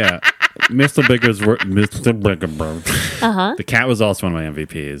 Oh yeah, Mr. Bigger's The cat was also one of my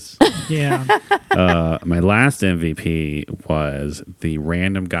MVPs. Yeah. My last MVP was the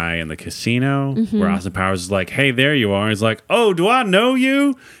random guy in the casino where Austin Powers is like, "Hey, there you are." He's like, "Oh, do I know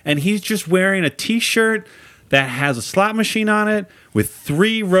you?" And he's just wearing a T-shirt that has a slot machine on it with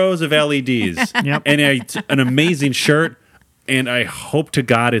 3 rows of LEDs Yep. and an amazing shirt. And I hope to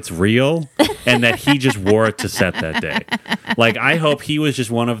God it's real and that he just wore it to set that day. I hope he was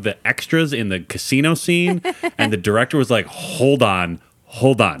just one of the extras in the casino scene and the director was like, hold on.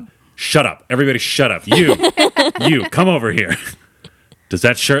 Shut up. Everybody shut up. You, come over here. Does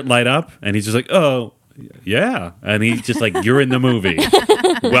that shirt light up? And he's just like, oh, yeah. And he's just like, you're in the movie.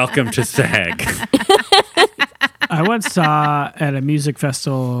 Welcome to SAG. I once saw at a music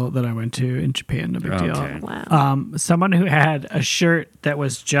festival that I went to in Japan, no big deal. Okay. Wow. Someone who had a shirt that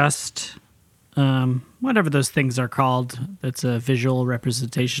was just whatever those things are called. That's a visual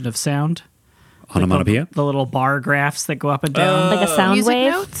representation of sound. Onomatopoeia? The little bar graphs that go up and down. Like a sound Music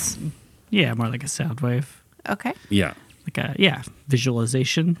wave. notes? Yeah, more like a sound wave. Okay. Yeah.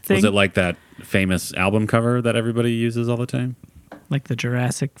 Visualization thing. Was it like that famous album cover that everybody uses all the time? Like the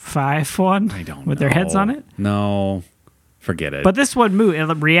Jurassic 5 one? I don't know. With their heads on it? No. Forget it. But this one moved. It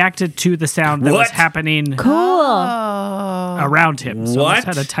reacted to the sound that was What? happening Cool. Oh, around him. So it What?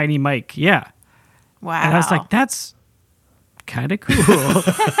 had a tiny mic. Yeah. wow. And I was like, that's kind of cool.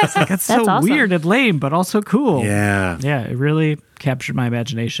 It's like, that's so That's awesome. weird and lame, but also cool. yeah. Yeah, it really captured my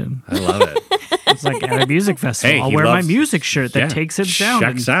imagination. I love it. It's like at a music festival. Hey, I'll he wear my loves- music shirt that Yeah. takes in sound.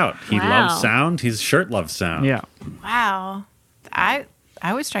 Checks out. He Wow. loves sound. His shirt loves sound. Yeah. Wow. I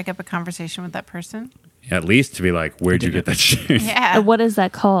would strike up a conversation with that person. At least to be like, where'd you get that shirt? Yeah. What is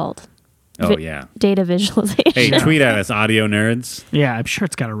that called? Oh, yeah. Data visualization. Hey, tweet at us, audio nerds. Yeah, I'm sure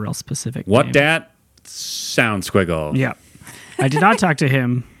it's got a real specific What name. dat? Sound squiggle. Yeah. I did not talk to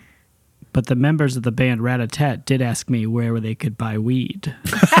him, but the members of the band Rat-a-Tat did ask me where they could buy weed.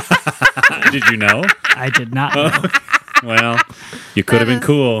 Did you know? I did not know. Well, you could have been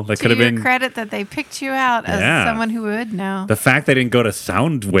cool. That To could have your been credit that they picked you out as Yeah. someone who would know. the fact they didn't go to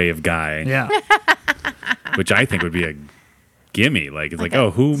Soundwave guy, Yeah. which I think would be a gimme. It's like,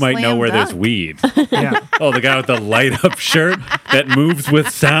 oh, who might know slam where there's dunk. weed? Yeah. Oh, the guy with the light up shirt that moves with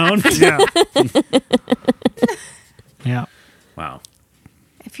sound. Yeah. Yeah. Wow.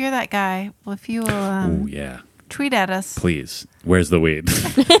 If you're that guy, well, if you will Oh yeah. tweet at us. Please, where's the weed?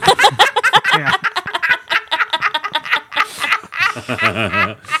 Yeah.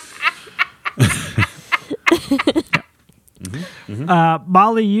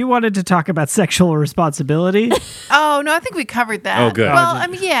 Molly, you wanted to talk about sexual responsibility. Oh, no, I think we covered that. Oh, good. Well, I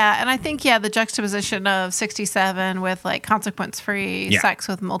mean, yeah. And I think, the juxtaposition of 67 with consequence free Yeah. sex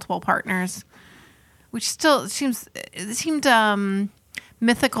with multiple partners which still seemed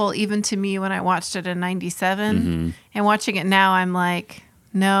mythical even to me when I watched it in '97. And watching it now, I'm like,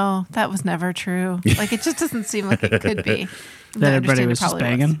 no, that was never true. Like, it just doesn't seem like it could be. That everybody was just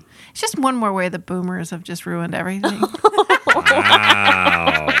banging. It's just one more way the boomers have just ruined everything.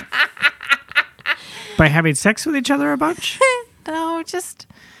 Wow. By having sex with each other a bunch? No, just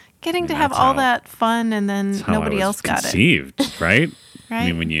getting to And have that's all how- that fun and then That's how nobody I was else got it. conceived, right? Right? I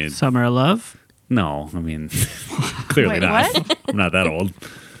mean, when you Summer of Love? no, I mean, clearly Wait, not. what? I'm not that old.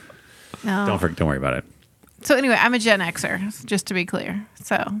 No. Don't worry about it. So anyway, I'm a Gen Xer, just to be clear.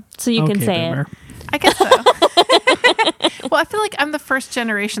 So you can Okay, say boomer. it. I guess so. Well, I feel like I'm the first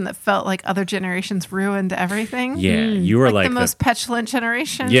generation that felt like other generations ruined everything. Yeah, you were like the most petulant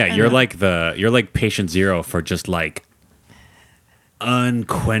generation. yeah, And you're like patient zero for just like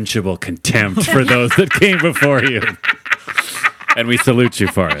unquenchable contempt for those that came before you. And we salute you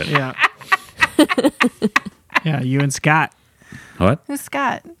for it. Yeah. Yeah, you and Scott. What? Who's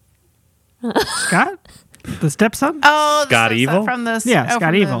Scott? Scott? The stepson? Oh, Scott Evil? from the Yeah, Scott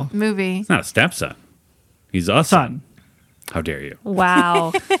from Evil. the movie. He's not a stepson. He's a son. Son. How dare you?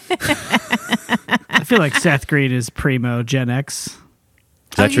 Wow. I feel like Seth Green is primo Gen X. Is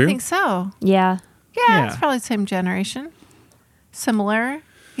that You true? think so? Yeah. Yeah, Yeah. it's probably the same generation. Similar.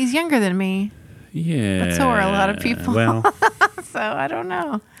 He's younger than me, Yeah. but so are a lot of people. Well, so I don't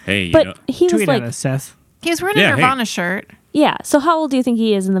know. hey, you But know, he was Tweet like, at us, Seth. He was wearing Yeah, a hey. Nirvana shirt. yeah. So how old do you think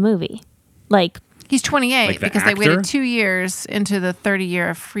he is in the movie? Like, He's 28 Like the because they actor? waited 2 years into the 30 year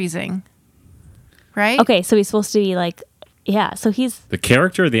of freezing. Right? okay, so he's supposed to be like, yeah. So he's, the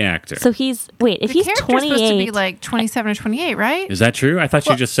character or the actor? wait, if The he's character's supposed to 28, be like 27 or 28, right? Is that true? I thought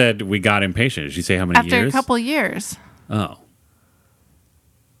you Well- just said we got impatient. Did she say how many After years? a couple years. Oh.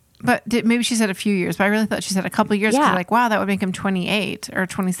 But maybe she said a few years, but I really thought she said a couple years. 'Cause Yeah. like, wow, that would make him 28 or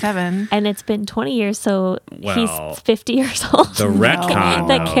 27. and it's been 20 years, so Well, he's 50 years old. The retcon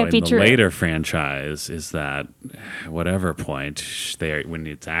That though, can't be in the true. later franchise is that whatever point when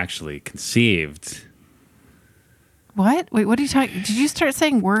it's actually conceived, What? Wait, what are you talking? Did you start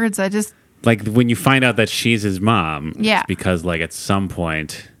saying words? I just. like when you find out that she's his mom, Yeah. it's because like at some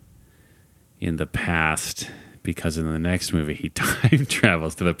point in the past, because in the next movie he time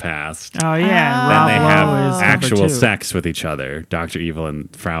travels to the past. Oh, yeah. Oh. Then Rob they Lowe have is number actual 2. sex with each other, Dr. Evil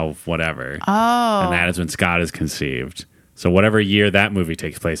and Frau whatever. Oh. And that is when Scott is conceived. So whatever year that movie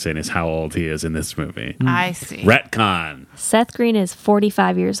takes place in is how old he is in this movie. I see. Retcon. Seth Green is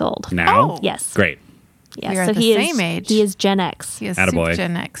 45 years old. Now? Oh. Yes. Great. Yeah, We are so the he same is age. He is Gen X. He is Attaboy. Super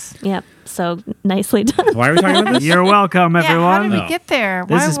Gen X. Yep. So nicely done. Why are we talking about this? You're welcome, Yeah, how everyone. did we No. get there?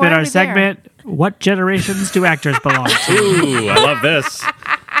 This has Why been are our we there? segment. What generations do actors belong to? Ooh, I love this.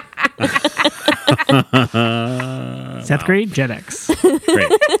 Seth Green, Gen X.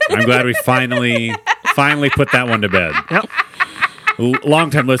 Great. I'm glad we finally put that one to bed. Yep.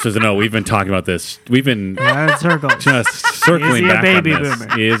 Long-time listeners know we've been talking about this. We've been Circle. just circling Is he a back baby on this.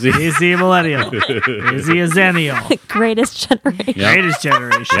 boomer? Is he? Is he a millennial? Is he a zennial? Greatest generation. Yeah. Greatest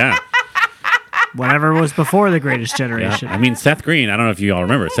generation. Yeah. Whatever was before the greatest Yeah. generation. I mean, Seth Green, I don't know if you all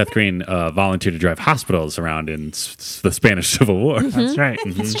remember, Seth Green volunteered to drive hospitals around in the Spanish Civil War. That's right.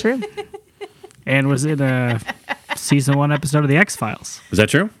 It's true. And was in a season 1 episode of The X-Files. Is that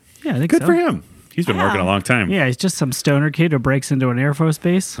true? Yeah, I think Good so. for him. He's been working a long time. Yeah, he's just some stoner kid who breaks into an Air Force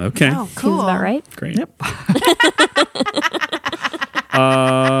base. Okay. Oh, Seems cool. about right. Great. Yep.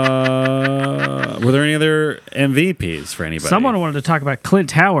 Were there any other MVPs for anybody? Someone wanted to talk about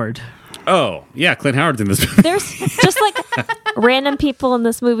Clint Howard. Oh, yeah, Clint Howard's in this. There's just like random people in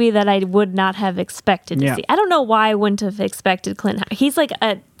this movie that I would not have expected to Yeah. see. I don't know why I wouldn't have expected Clint. He's like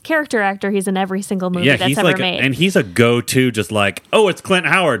a character actor. He's in every single movie Yeah, that's he's ever like, made. and he's a go-to, just like, oh, it's Clint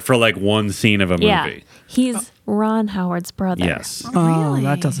Howard for like one scene of a movie. yeah, he's Ron Howard's brother. Yes. Oh, Really?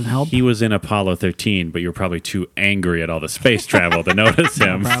 that doesn't help. He was in Apollo 13, but you're probably too angry at all the space travel to notice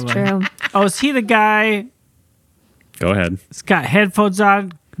him. Probably. True. Oh, is he the guy Go ahead. that's got headphones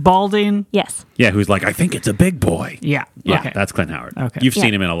on, balding? Yes. Yeah, who's like, I think it's a big boy. Yeah. Yeah, Okay. that's Clint Howard. Okay. You've Yeah.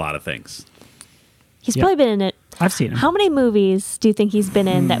 seen him in a lot of things. He's Yep. probably been in it. I've seen him. How many movies do you think he's been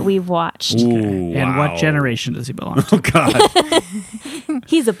in that we've watched? Ooh, And wow. what generation does he belong to? Oh, God.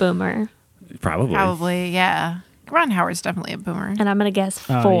 He's a boomer, Probably. Probably, yeah. Ron Howard's definitely a boomer. and I'm gonna guess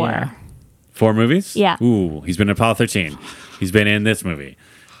Oh, 4. yeah. 4 movies? Yeah. Ooh, he's been in Apollo 13. He's been in this movie.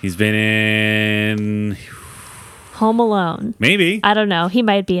 He's been in... Home Alone. Maybe. I don't know. He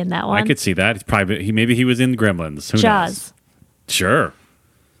might be in that one. I could see that. He's probably maybe he was in Gremlins. Who knows? Jaws. Sure.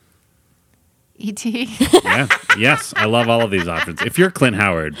 E.T. Yeah. Yes. I love all of these options. If you're Clint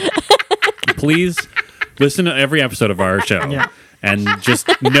Howard, please listen to every episode of our show Yeah. and just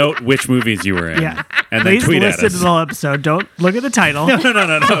note which movies you were in. Yeah. and then Please tweet at listen to us. the whole episode. Don't look at the title. No.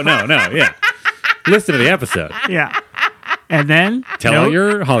 Yeah, listen to the episode. Yeah. And then Tell all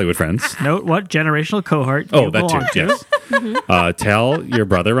your Hollywood friends. note what generational cohort Oh, you that belong too. to. Yes. Tell your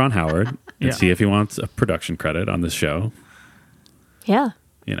brother Ron Howard and Yeah. see if he wants a production credit on this show. Yeah.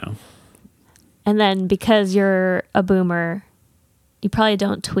 You know. And then because you're a boomer, you probably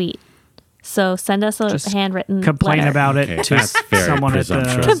don't tweet. So send us a Just handwritten Complain letter. about Okay, it to that's very someone at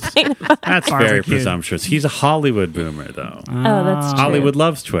presumptuous. the That's very Barbecue. presumptuous. He's a Hollywood boomer, though. Oh, that's true. Hollywood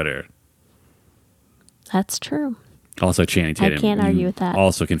loves Twitter. That's true. Also, Channing Tatum. can't you argue with that.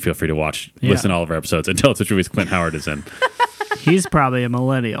 Also, can feel free to Yeah. listen to all of our episodes and tell us which movies Clint Howard is in. He's probably a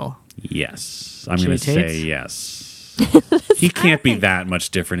millennial. Yes, I'm going to Channing say Tates? yes. He can't be that much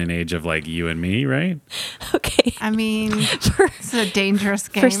different in age of like you and me, right? Okay. I mean, it's a dangerous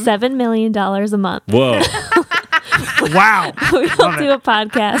game. For $7 million a month, Whoa. Wow. we'll do a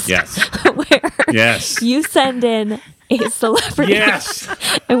podcast Yes. where Yes. you send in a celebrity Yes.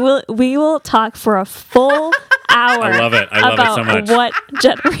 and we will talk for a full hour. I love it. I love it about so much. what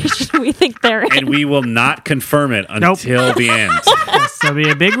generation we think they're in. And we will not confirm it Nope. until the end. Yes, there'll be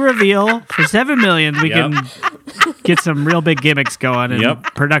a big reveal for $7 million. We Yep. can get some real big gimmicks going and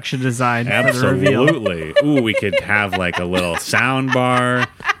Yep. production design for the reveal. Absolutely. Ooh, we could have like a little sound bar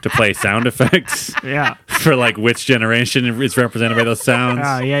to play sound effects Yeah. for like which generation is represented by those sounds.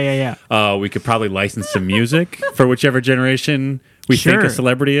 Yeah. We could probably license some music for whichever generation we think Sure. a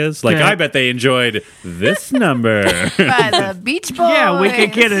celebrity is. Like, Yeah. I bet they enjoyed this number. by the Beach Boys. Yeah, we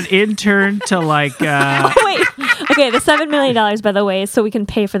could get an intern to like, Wait. Okay, the $7 million, by the way, is so we can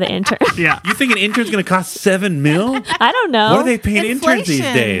pay for the intern. yeah. You think an intern's going to cost $7 million? I don't know. What are they paying interns these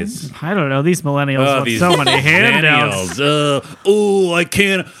Inflation. days? I don't know. These millennials want these so many handouts. millennials.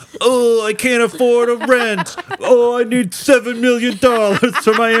 I can't afford a rent. I need $7 million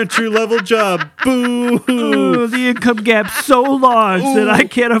for my entry level job. Boo. Ooh, the income gap's so large that I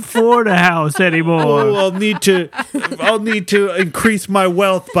can't afford a house anymore. I'll need to increase my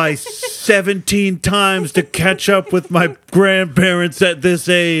wealth by 17 times to catch up with my grandparents at this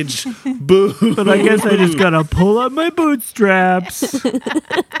age. Boo. But I guess I just gotta pull up my bootstraps.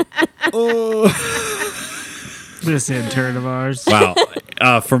 This intern of ours. Wow.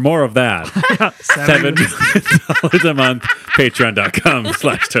 For more of that, $7 million a month,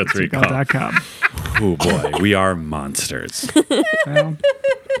 patreon.com/totesrecall. Oh boy, we are monsters. Well,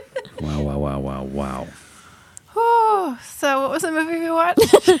 Wow. Whew. So, what was the movie we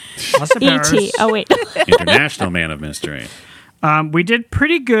watched? Austin Powers. E.T. Oh, wait. International Man of Mystery. We did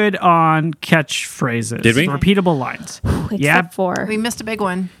pretty good on catchphrases. Did we? Repeatable lines. Except for. We missed a big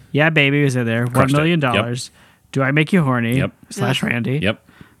one. Yeah, baby was in there. Crushed $1 million. it. Do I make you horny? Yep. / Randy. Yep.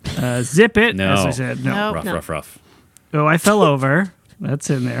 Zip it. No. As I said. No. Nope. Rough. Oh, I fell over. That's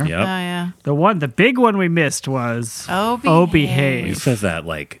in there. Oh, Yep. yeah. The big one we missed was Oh, He Behave. says that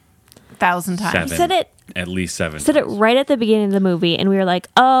like 1,000 times. seven. He said it. At least 7. Said it right at the beginning of the movie, and we were like,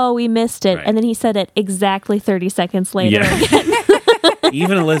 "Oh, we missed it." Right. And then he said it exactly 30 seconds later. Yeah.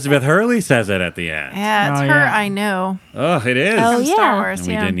 Even Elizabeth Hurley says it at the end. Yeah, it's Oh, her yeah. I know. Oh, it is. Oh, From yeah. Star Wars, And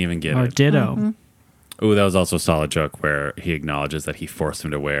we yeah. didn't even get Or it. ditto. Ooh, that was also a solid joke where he acknowledges that he forced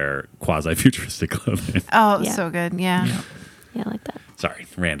him to wear quasi-futuristic clothing. Oh, it was Yeah. so good. Yeah. Yeah, I like that. Sorry,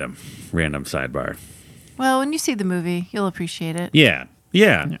 random sidebar. Well, when you see the movie, you'll appreciate it. Yeah.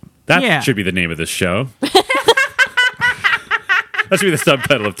 That Yeah. should be the name of this show. That should be the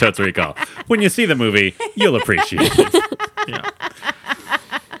subtitle of Totes Recall. When you see the movie, you'll appreciate it.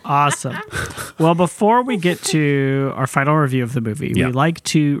 Awesome. Well, before we get to our final review of the movie, Yeah. we like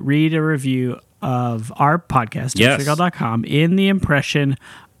to read a review of our podcast, Yes. TotesRecall.com, in the impression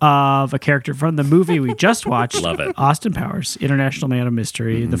of a character from the movie we just watched. Love it. Austin Powers, International Man of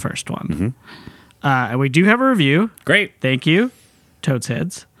Mystery, the first one. And we do have a review. Great. Thank you, Toads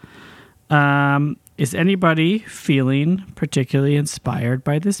Heads. Is anybody feeling particularly inspired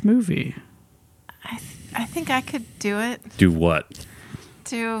by this movie? I think I could do it. Do what?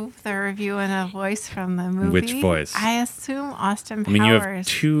 Do the review in a voice from the movie. Which voice? I assume Austin Powers. I mean, you have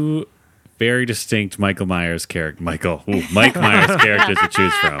two very distinct Mike Myers characters to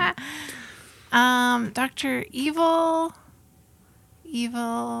choose from. Dr. Evil.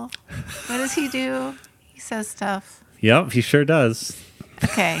 What does he do? He says stuff. Yep, he sure does.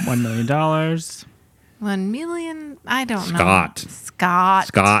 Okay. $1 million. 1 million. I don't Scott. know.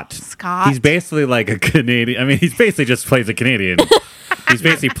 Scott. He's basically like a Canadian. I mean, he's basically just plays a Canadian. He's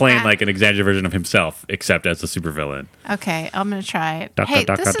basically playing like an exaggerated version of himself, except as a supervillain. Okay, I'm gonna try it. Duck, Hey,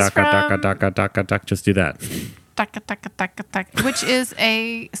 duck, this duck, is duck, from duck, duck, duck, duck, duck. Just do that. which is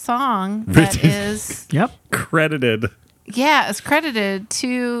a song that is Yep. Credited. it's credited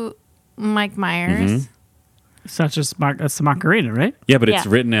to Mike Myers. Such as that's the Macarena, right? Yeah, but it's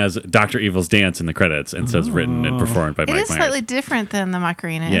Yeah. written as Dr. Evil's Dance in the credits and says written and performed by It Mike is Myers. slightly different than the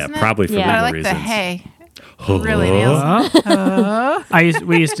Macarena, Yeah, isn't it? probably for Yeah. But I legal like the reasons. hey. Really nails it.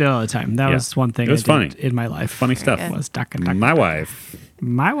 We used to do it all the time. That Yeah. was one thing It was I did funny. in my life. Funny stuff. good. Was ducka ducka. My wife.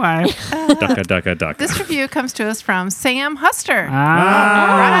 My wife. Ducka, ducka, ducka. This review comes to us from Sam Huster.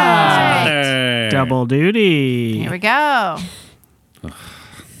 Ah, Right. Hey. double duty. Here we go.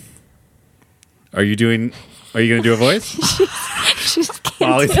 Are you going to do a voice? She's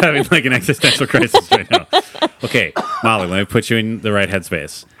Molly's having like an existential crisis right now. Okay, Molly, let me put you in the right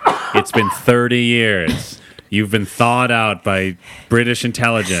headspace. It's been 30 years. You've been thawed out by British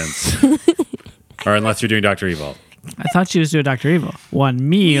intelligence. Or unless you're doing Dr. Evil. I thought she was doing Dr. Evil. $1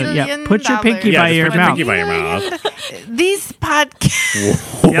 million. Yeah, $1 put your pinky million. by just your put your mouth. pinky by your mouth. These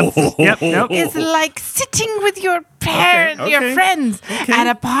podcasts Yep. is like sitting with your parents, Okay, your okay, friends at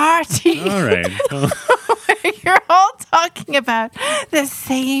a party All right. where you're all talking about the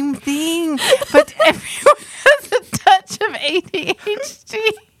same thing, but everyone has a touch of ADHD.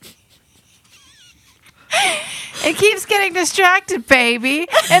 It keeps getting distracted, baby,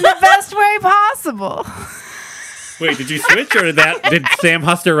 in the best way possible. Wait, did you switch or did Sam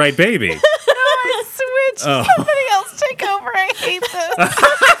Huster write baby? No, I switched. Oh. Somebody else take over. I hate this.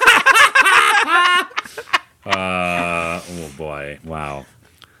 Oh boy. Wow.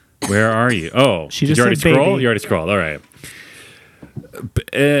 Where are you? Oh, She did just you already said scroll? baby. You already scrolled. All right.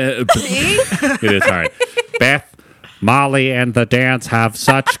 See? It is hard. Beth, Molly, and the dance have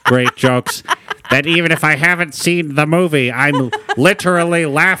such great jokes that even if I haven't seen the movie, I'm literally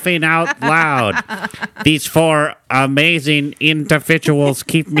laughing out loud. These four amazing individuals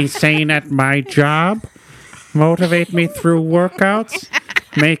keep me sane at my job, motivate me through workouts,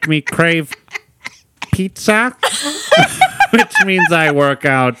 make me crave pizza, which means I work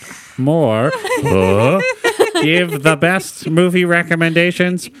out more, give the best movie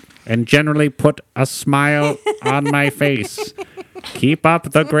recommendations, and generally put a smile on my face. Keep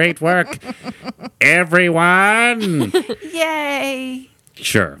up the great work, everyone. Yay.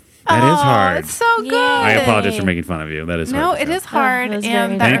 Sure. That is hard. It's so good. I apologize for making fun of you. That is No, hard. it is hard. it was and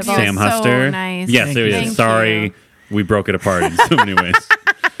very that Thanks, review Sam is Huster. So nice. Yes, Thank it you. is. Thank Sorry, you. we broke it apart in so many ways.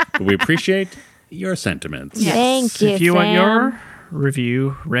 But we appreciate your sentiments. Yes. Thank you. If you want Sam. your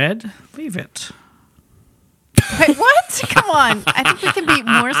review read, leave it. Wait, what? Come on. I think we can be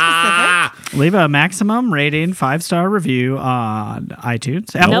more specific. Leave a maximum rating 5-star review on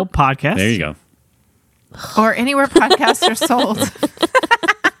iTunes, Apple Nope. Podcasts. There you go. Or anywhere podcasts are sold.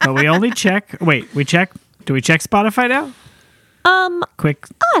 But we only check. Wait, we check. Do we check Spotify now? Quick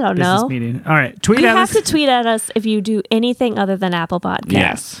I don't business know. meeting. All right, tweet You at have us. to tweet at us if you do anything other than Apple Podcasts.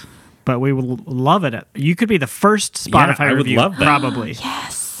 Yes. But we will love it. You could be the first Spotify I would review. love that. Probably.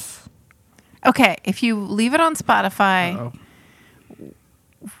 Yes. Okay, if you leave it on Spotify, Uh-oh.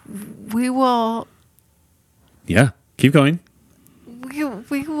 we will Yeah. Keep going.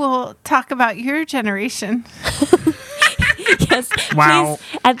 we will talk about your generation. Yes. Wow.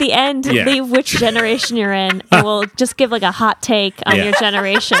 Please, at the end, Yeah. leave which generation you're in, and we'll just give like a hot take on Yeah. your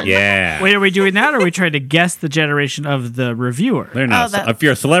generation. Yeah. Wait, are we doing that, or are we trying to guess the generation of the reviewer? They're not. Oh, that- If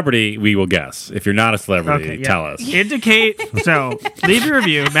you're a celebrity, we will guess. If you're not a celebrity, yeah. tell us. Indicate. So leave your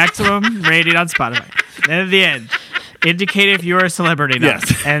review, maximum rating on Spotify. Then at the end, indicate if you're a celebrity. Now.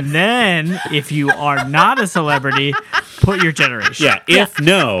 Yes. And then if you are not a celebrity, put your generation. Yeah. If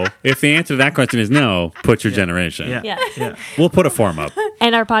the answer to that question is no, put your generation. Yeah. Yeah. Yeah. We'll put a form up.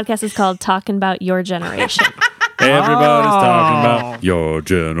 And our podcast is called Talking About Your Generation. Everybody's talking Oh. about your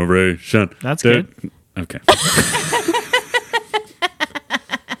generation. That's good. Okay.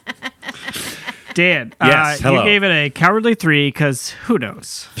 Dan, Yes, you hello. gave it a cowardly 3 because who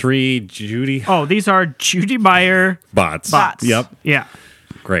knows? 3 Judy Oh, these are Judy Meyer. bots. Bots. Yep. Yeah.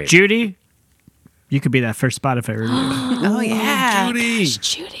 Great. Judy, you could be that first Spotify review. Oh yeah. Judy.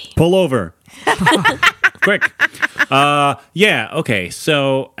 Judy. Pull over. Quick. Yeah, okay.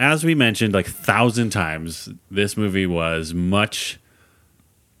 So, as we mentioned like 1,000 times, this movie was much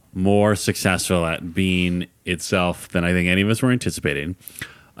more successful at being itself than I think any of us were anticipating.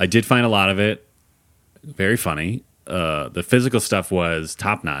 I did find a lot of it very funny. The physical stuff was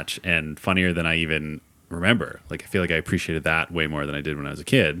top notch and funnier than I even remember. Like, I feel like I appreciated that way more than I did when I was a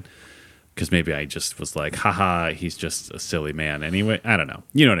kid. Because maybe I just was like, haha, he's just a silly man anyway. I don't know.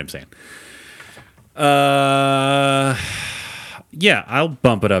 You know what I'm saying. Yeah, I'll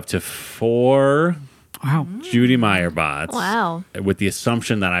bump it up to 4 Wow. Judy Meyer bots. Wow. With the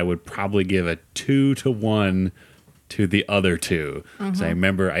assumption that I would probably give a 2-to-1 to the other two. So I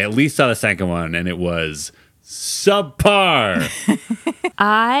remember I at least saw the second one, and it was subpar.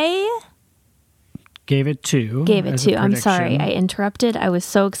 I Gave it 2. gave it as a 2. I'm sorry. prediction. I interrupted. I was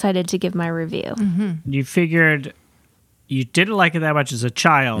so excited to give my review. You figured you didn't like it that much as a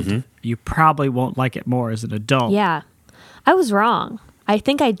child. You probably won't like it more as an adult. Yeah. I was wrong. I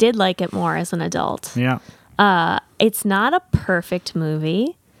think I did like it more as an adult. Yeah. It's not a perfect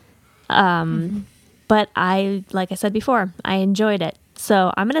movie. But like I said before, I enjoyed it.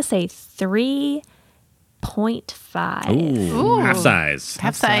 So I'm going to say 3.5. Ooh, half size.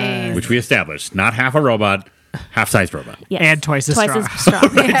 Half size. Which we established. Not half a robot, half-sized robot. Yes. And twice as strong.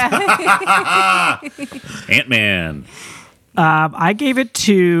 Ant-Man. I gave it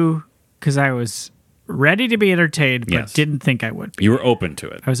 2 because I was ready to be entertained, but Yes. didn't think I would be. You were open to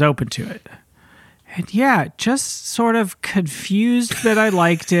it. I was open to it. And yeah, just sort of confused that I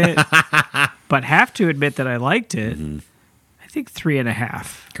liked it, but have to admit that I liked it. I think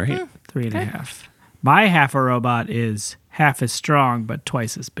 3.5. Great. 3.5. My half a robot is half as strong, but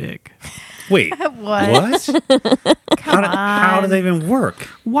twice as big. Wait. What? How do they even work?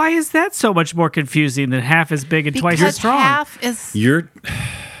 Why is that so much more confusing than half as big and twice as Because strong? half is. You're...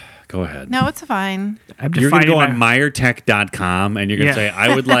 Go ahead. No, it's fine. I'm You're going to defining go my- on MeyerTech.com and you're going to Yeah. say,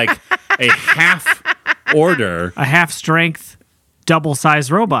 I would like a half order. a half strength, double size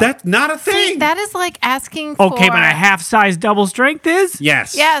robot. That's not a thing. That is like asking for. Okay, but a half size double strength is?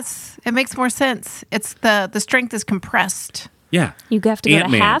 Yes. Yes, it makes more sense. It's the strength is compressed. Yeah. You have to go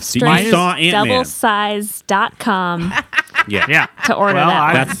Ant-Man. to You saw Ant-Man. halfstrengthdoublesize.com Yeah. Yeah. to order Well,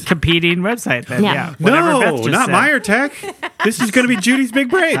 that. I'm competing website then. Yeah. Yeah. Whatever Beth No, just not said. MeyerTech. This is going to be Judy's big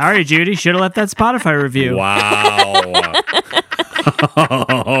break. Sorry, Judy. Should have let that Spotify review. Wow.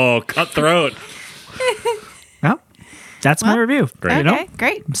 Oh, cutthroat. Well, that's my review. Great. You know, Okay,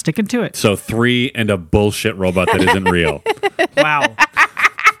 great. I'm sticking to it. So 3 and a bullshit robot that isn't real. Wow.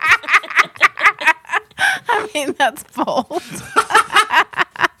 I mean, that's bold.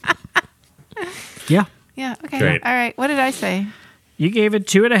 Yeah. Yeah. Okay. Great. All right. What did I say? You gave it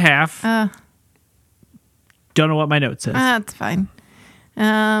 2.5. Don't know what my note says. That's fine.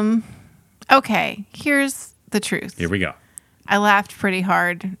 Okay. Here's the truth. Here we go. I laughed pretty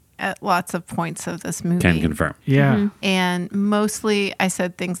hard at lots of points of this movie. Can confirm. yeah. And mostly I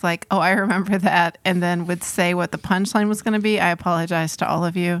said things like, oh, I remember that, and then would say what the punchline was going to be. I apologize to all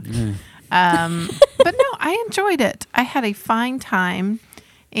of you. But no, I enjoyed it. I had a fine time.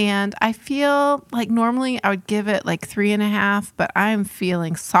 And I feel like normally I would give it like 3.5, but I'm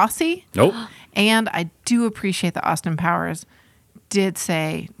feeling saucy. Nope. And I do appreciate that Austin Powers did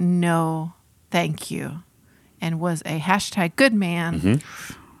say no, thank you, and was a hashtag good man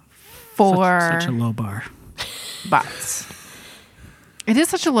for Such a low bar. bots. It is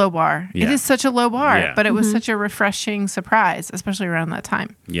such a low bar. It Yeah. is such a low bar, Yeah. but it was such a refreshing surprise, especially around that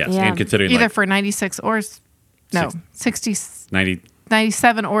time. Yes. Yeah. And considering Either like for 96 or, no, 60, 90,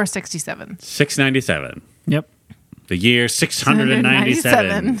 97 or 67. 697. Yep. The year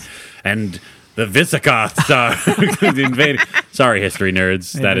 697. And the Visigoths are invading. Sorry, history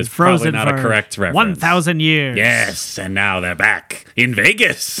nerds. They've That been is probably not a for correct reference. 1,000 years. Yes, and now they're back in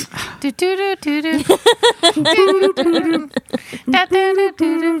Vegas. Do, do, do, do, do. Do, do, do. Da, do, do,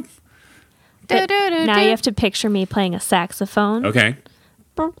 do, do. Do, do, do, Now do. you have to picture me playing a saxophone. Okay.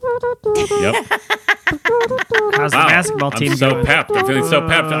 Yep. How's the Wow. basketball team I'm so going? pepped. I'm feeling so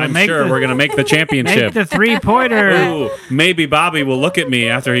pepped. I'm Make sure the- we're going to make the Make championship. the 3-pointer. Ooh, maybe Bobby will look at me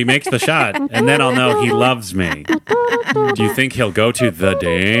after he makes the shot, and then I'll know he loves me. Do you think he'll go to the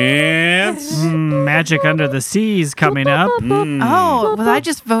dance? Magic Under the Seas coming up. Oh, was I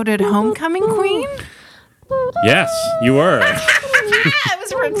just voted homecoming queen? Yes, you were. It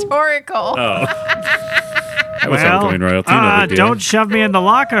was rhetorical. That was homecoming royalty. No big deal. Don't shove me in the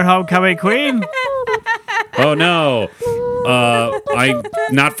locker, homecoming queen. Oh no. I'm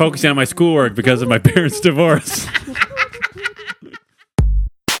not focusing on my schoolwork because of my parents' divorce.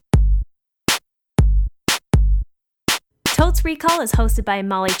 Totes Recall is hosted by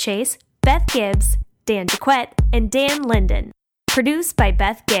Molly Chase, Beth Gibbs, Dan DeQuette, and Dan Linden. Produced by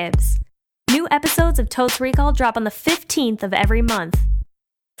Beth Gibbs. New episodes of Totes Recall drop on the 15th of every month.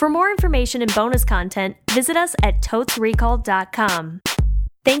 For more information and bonus content, visit us at totesrecall.com.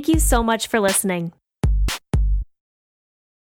 Thank you so much for listening.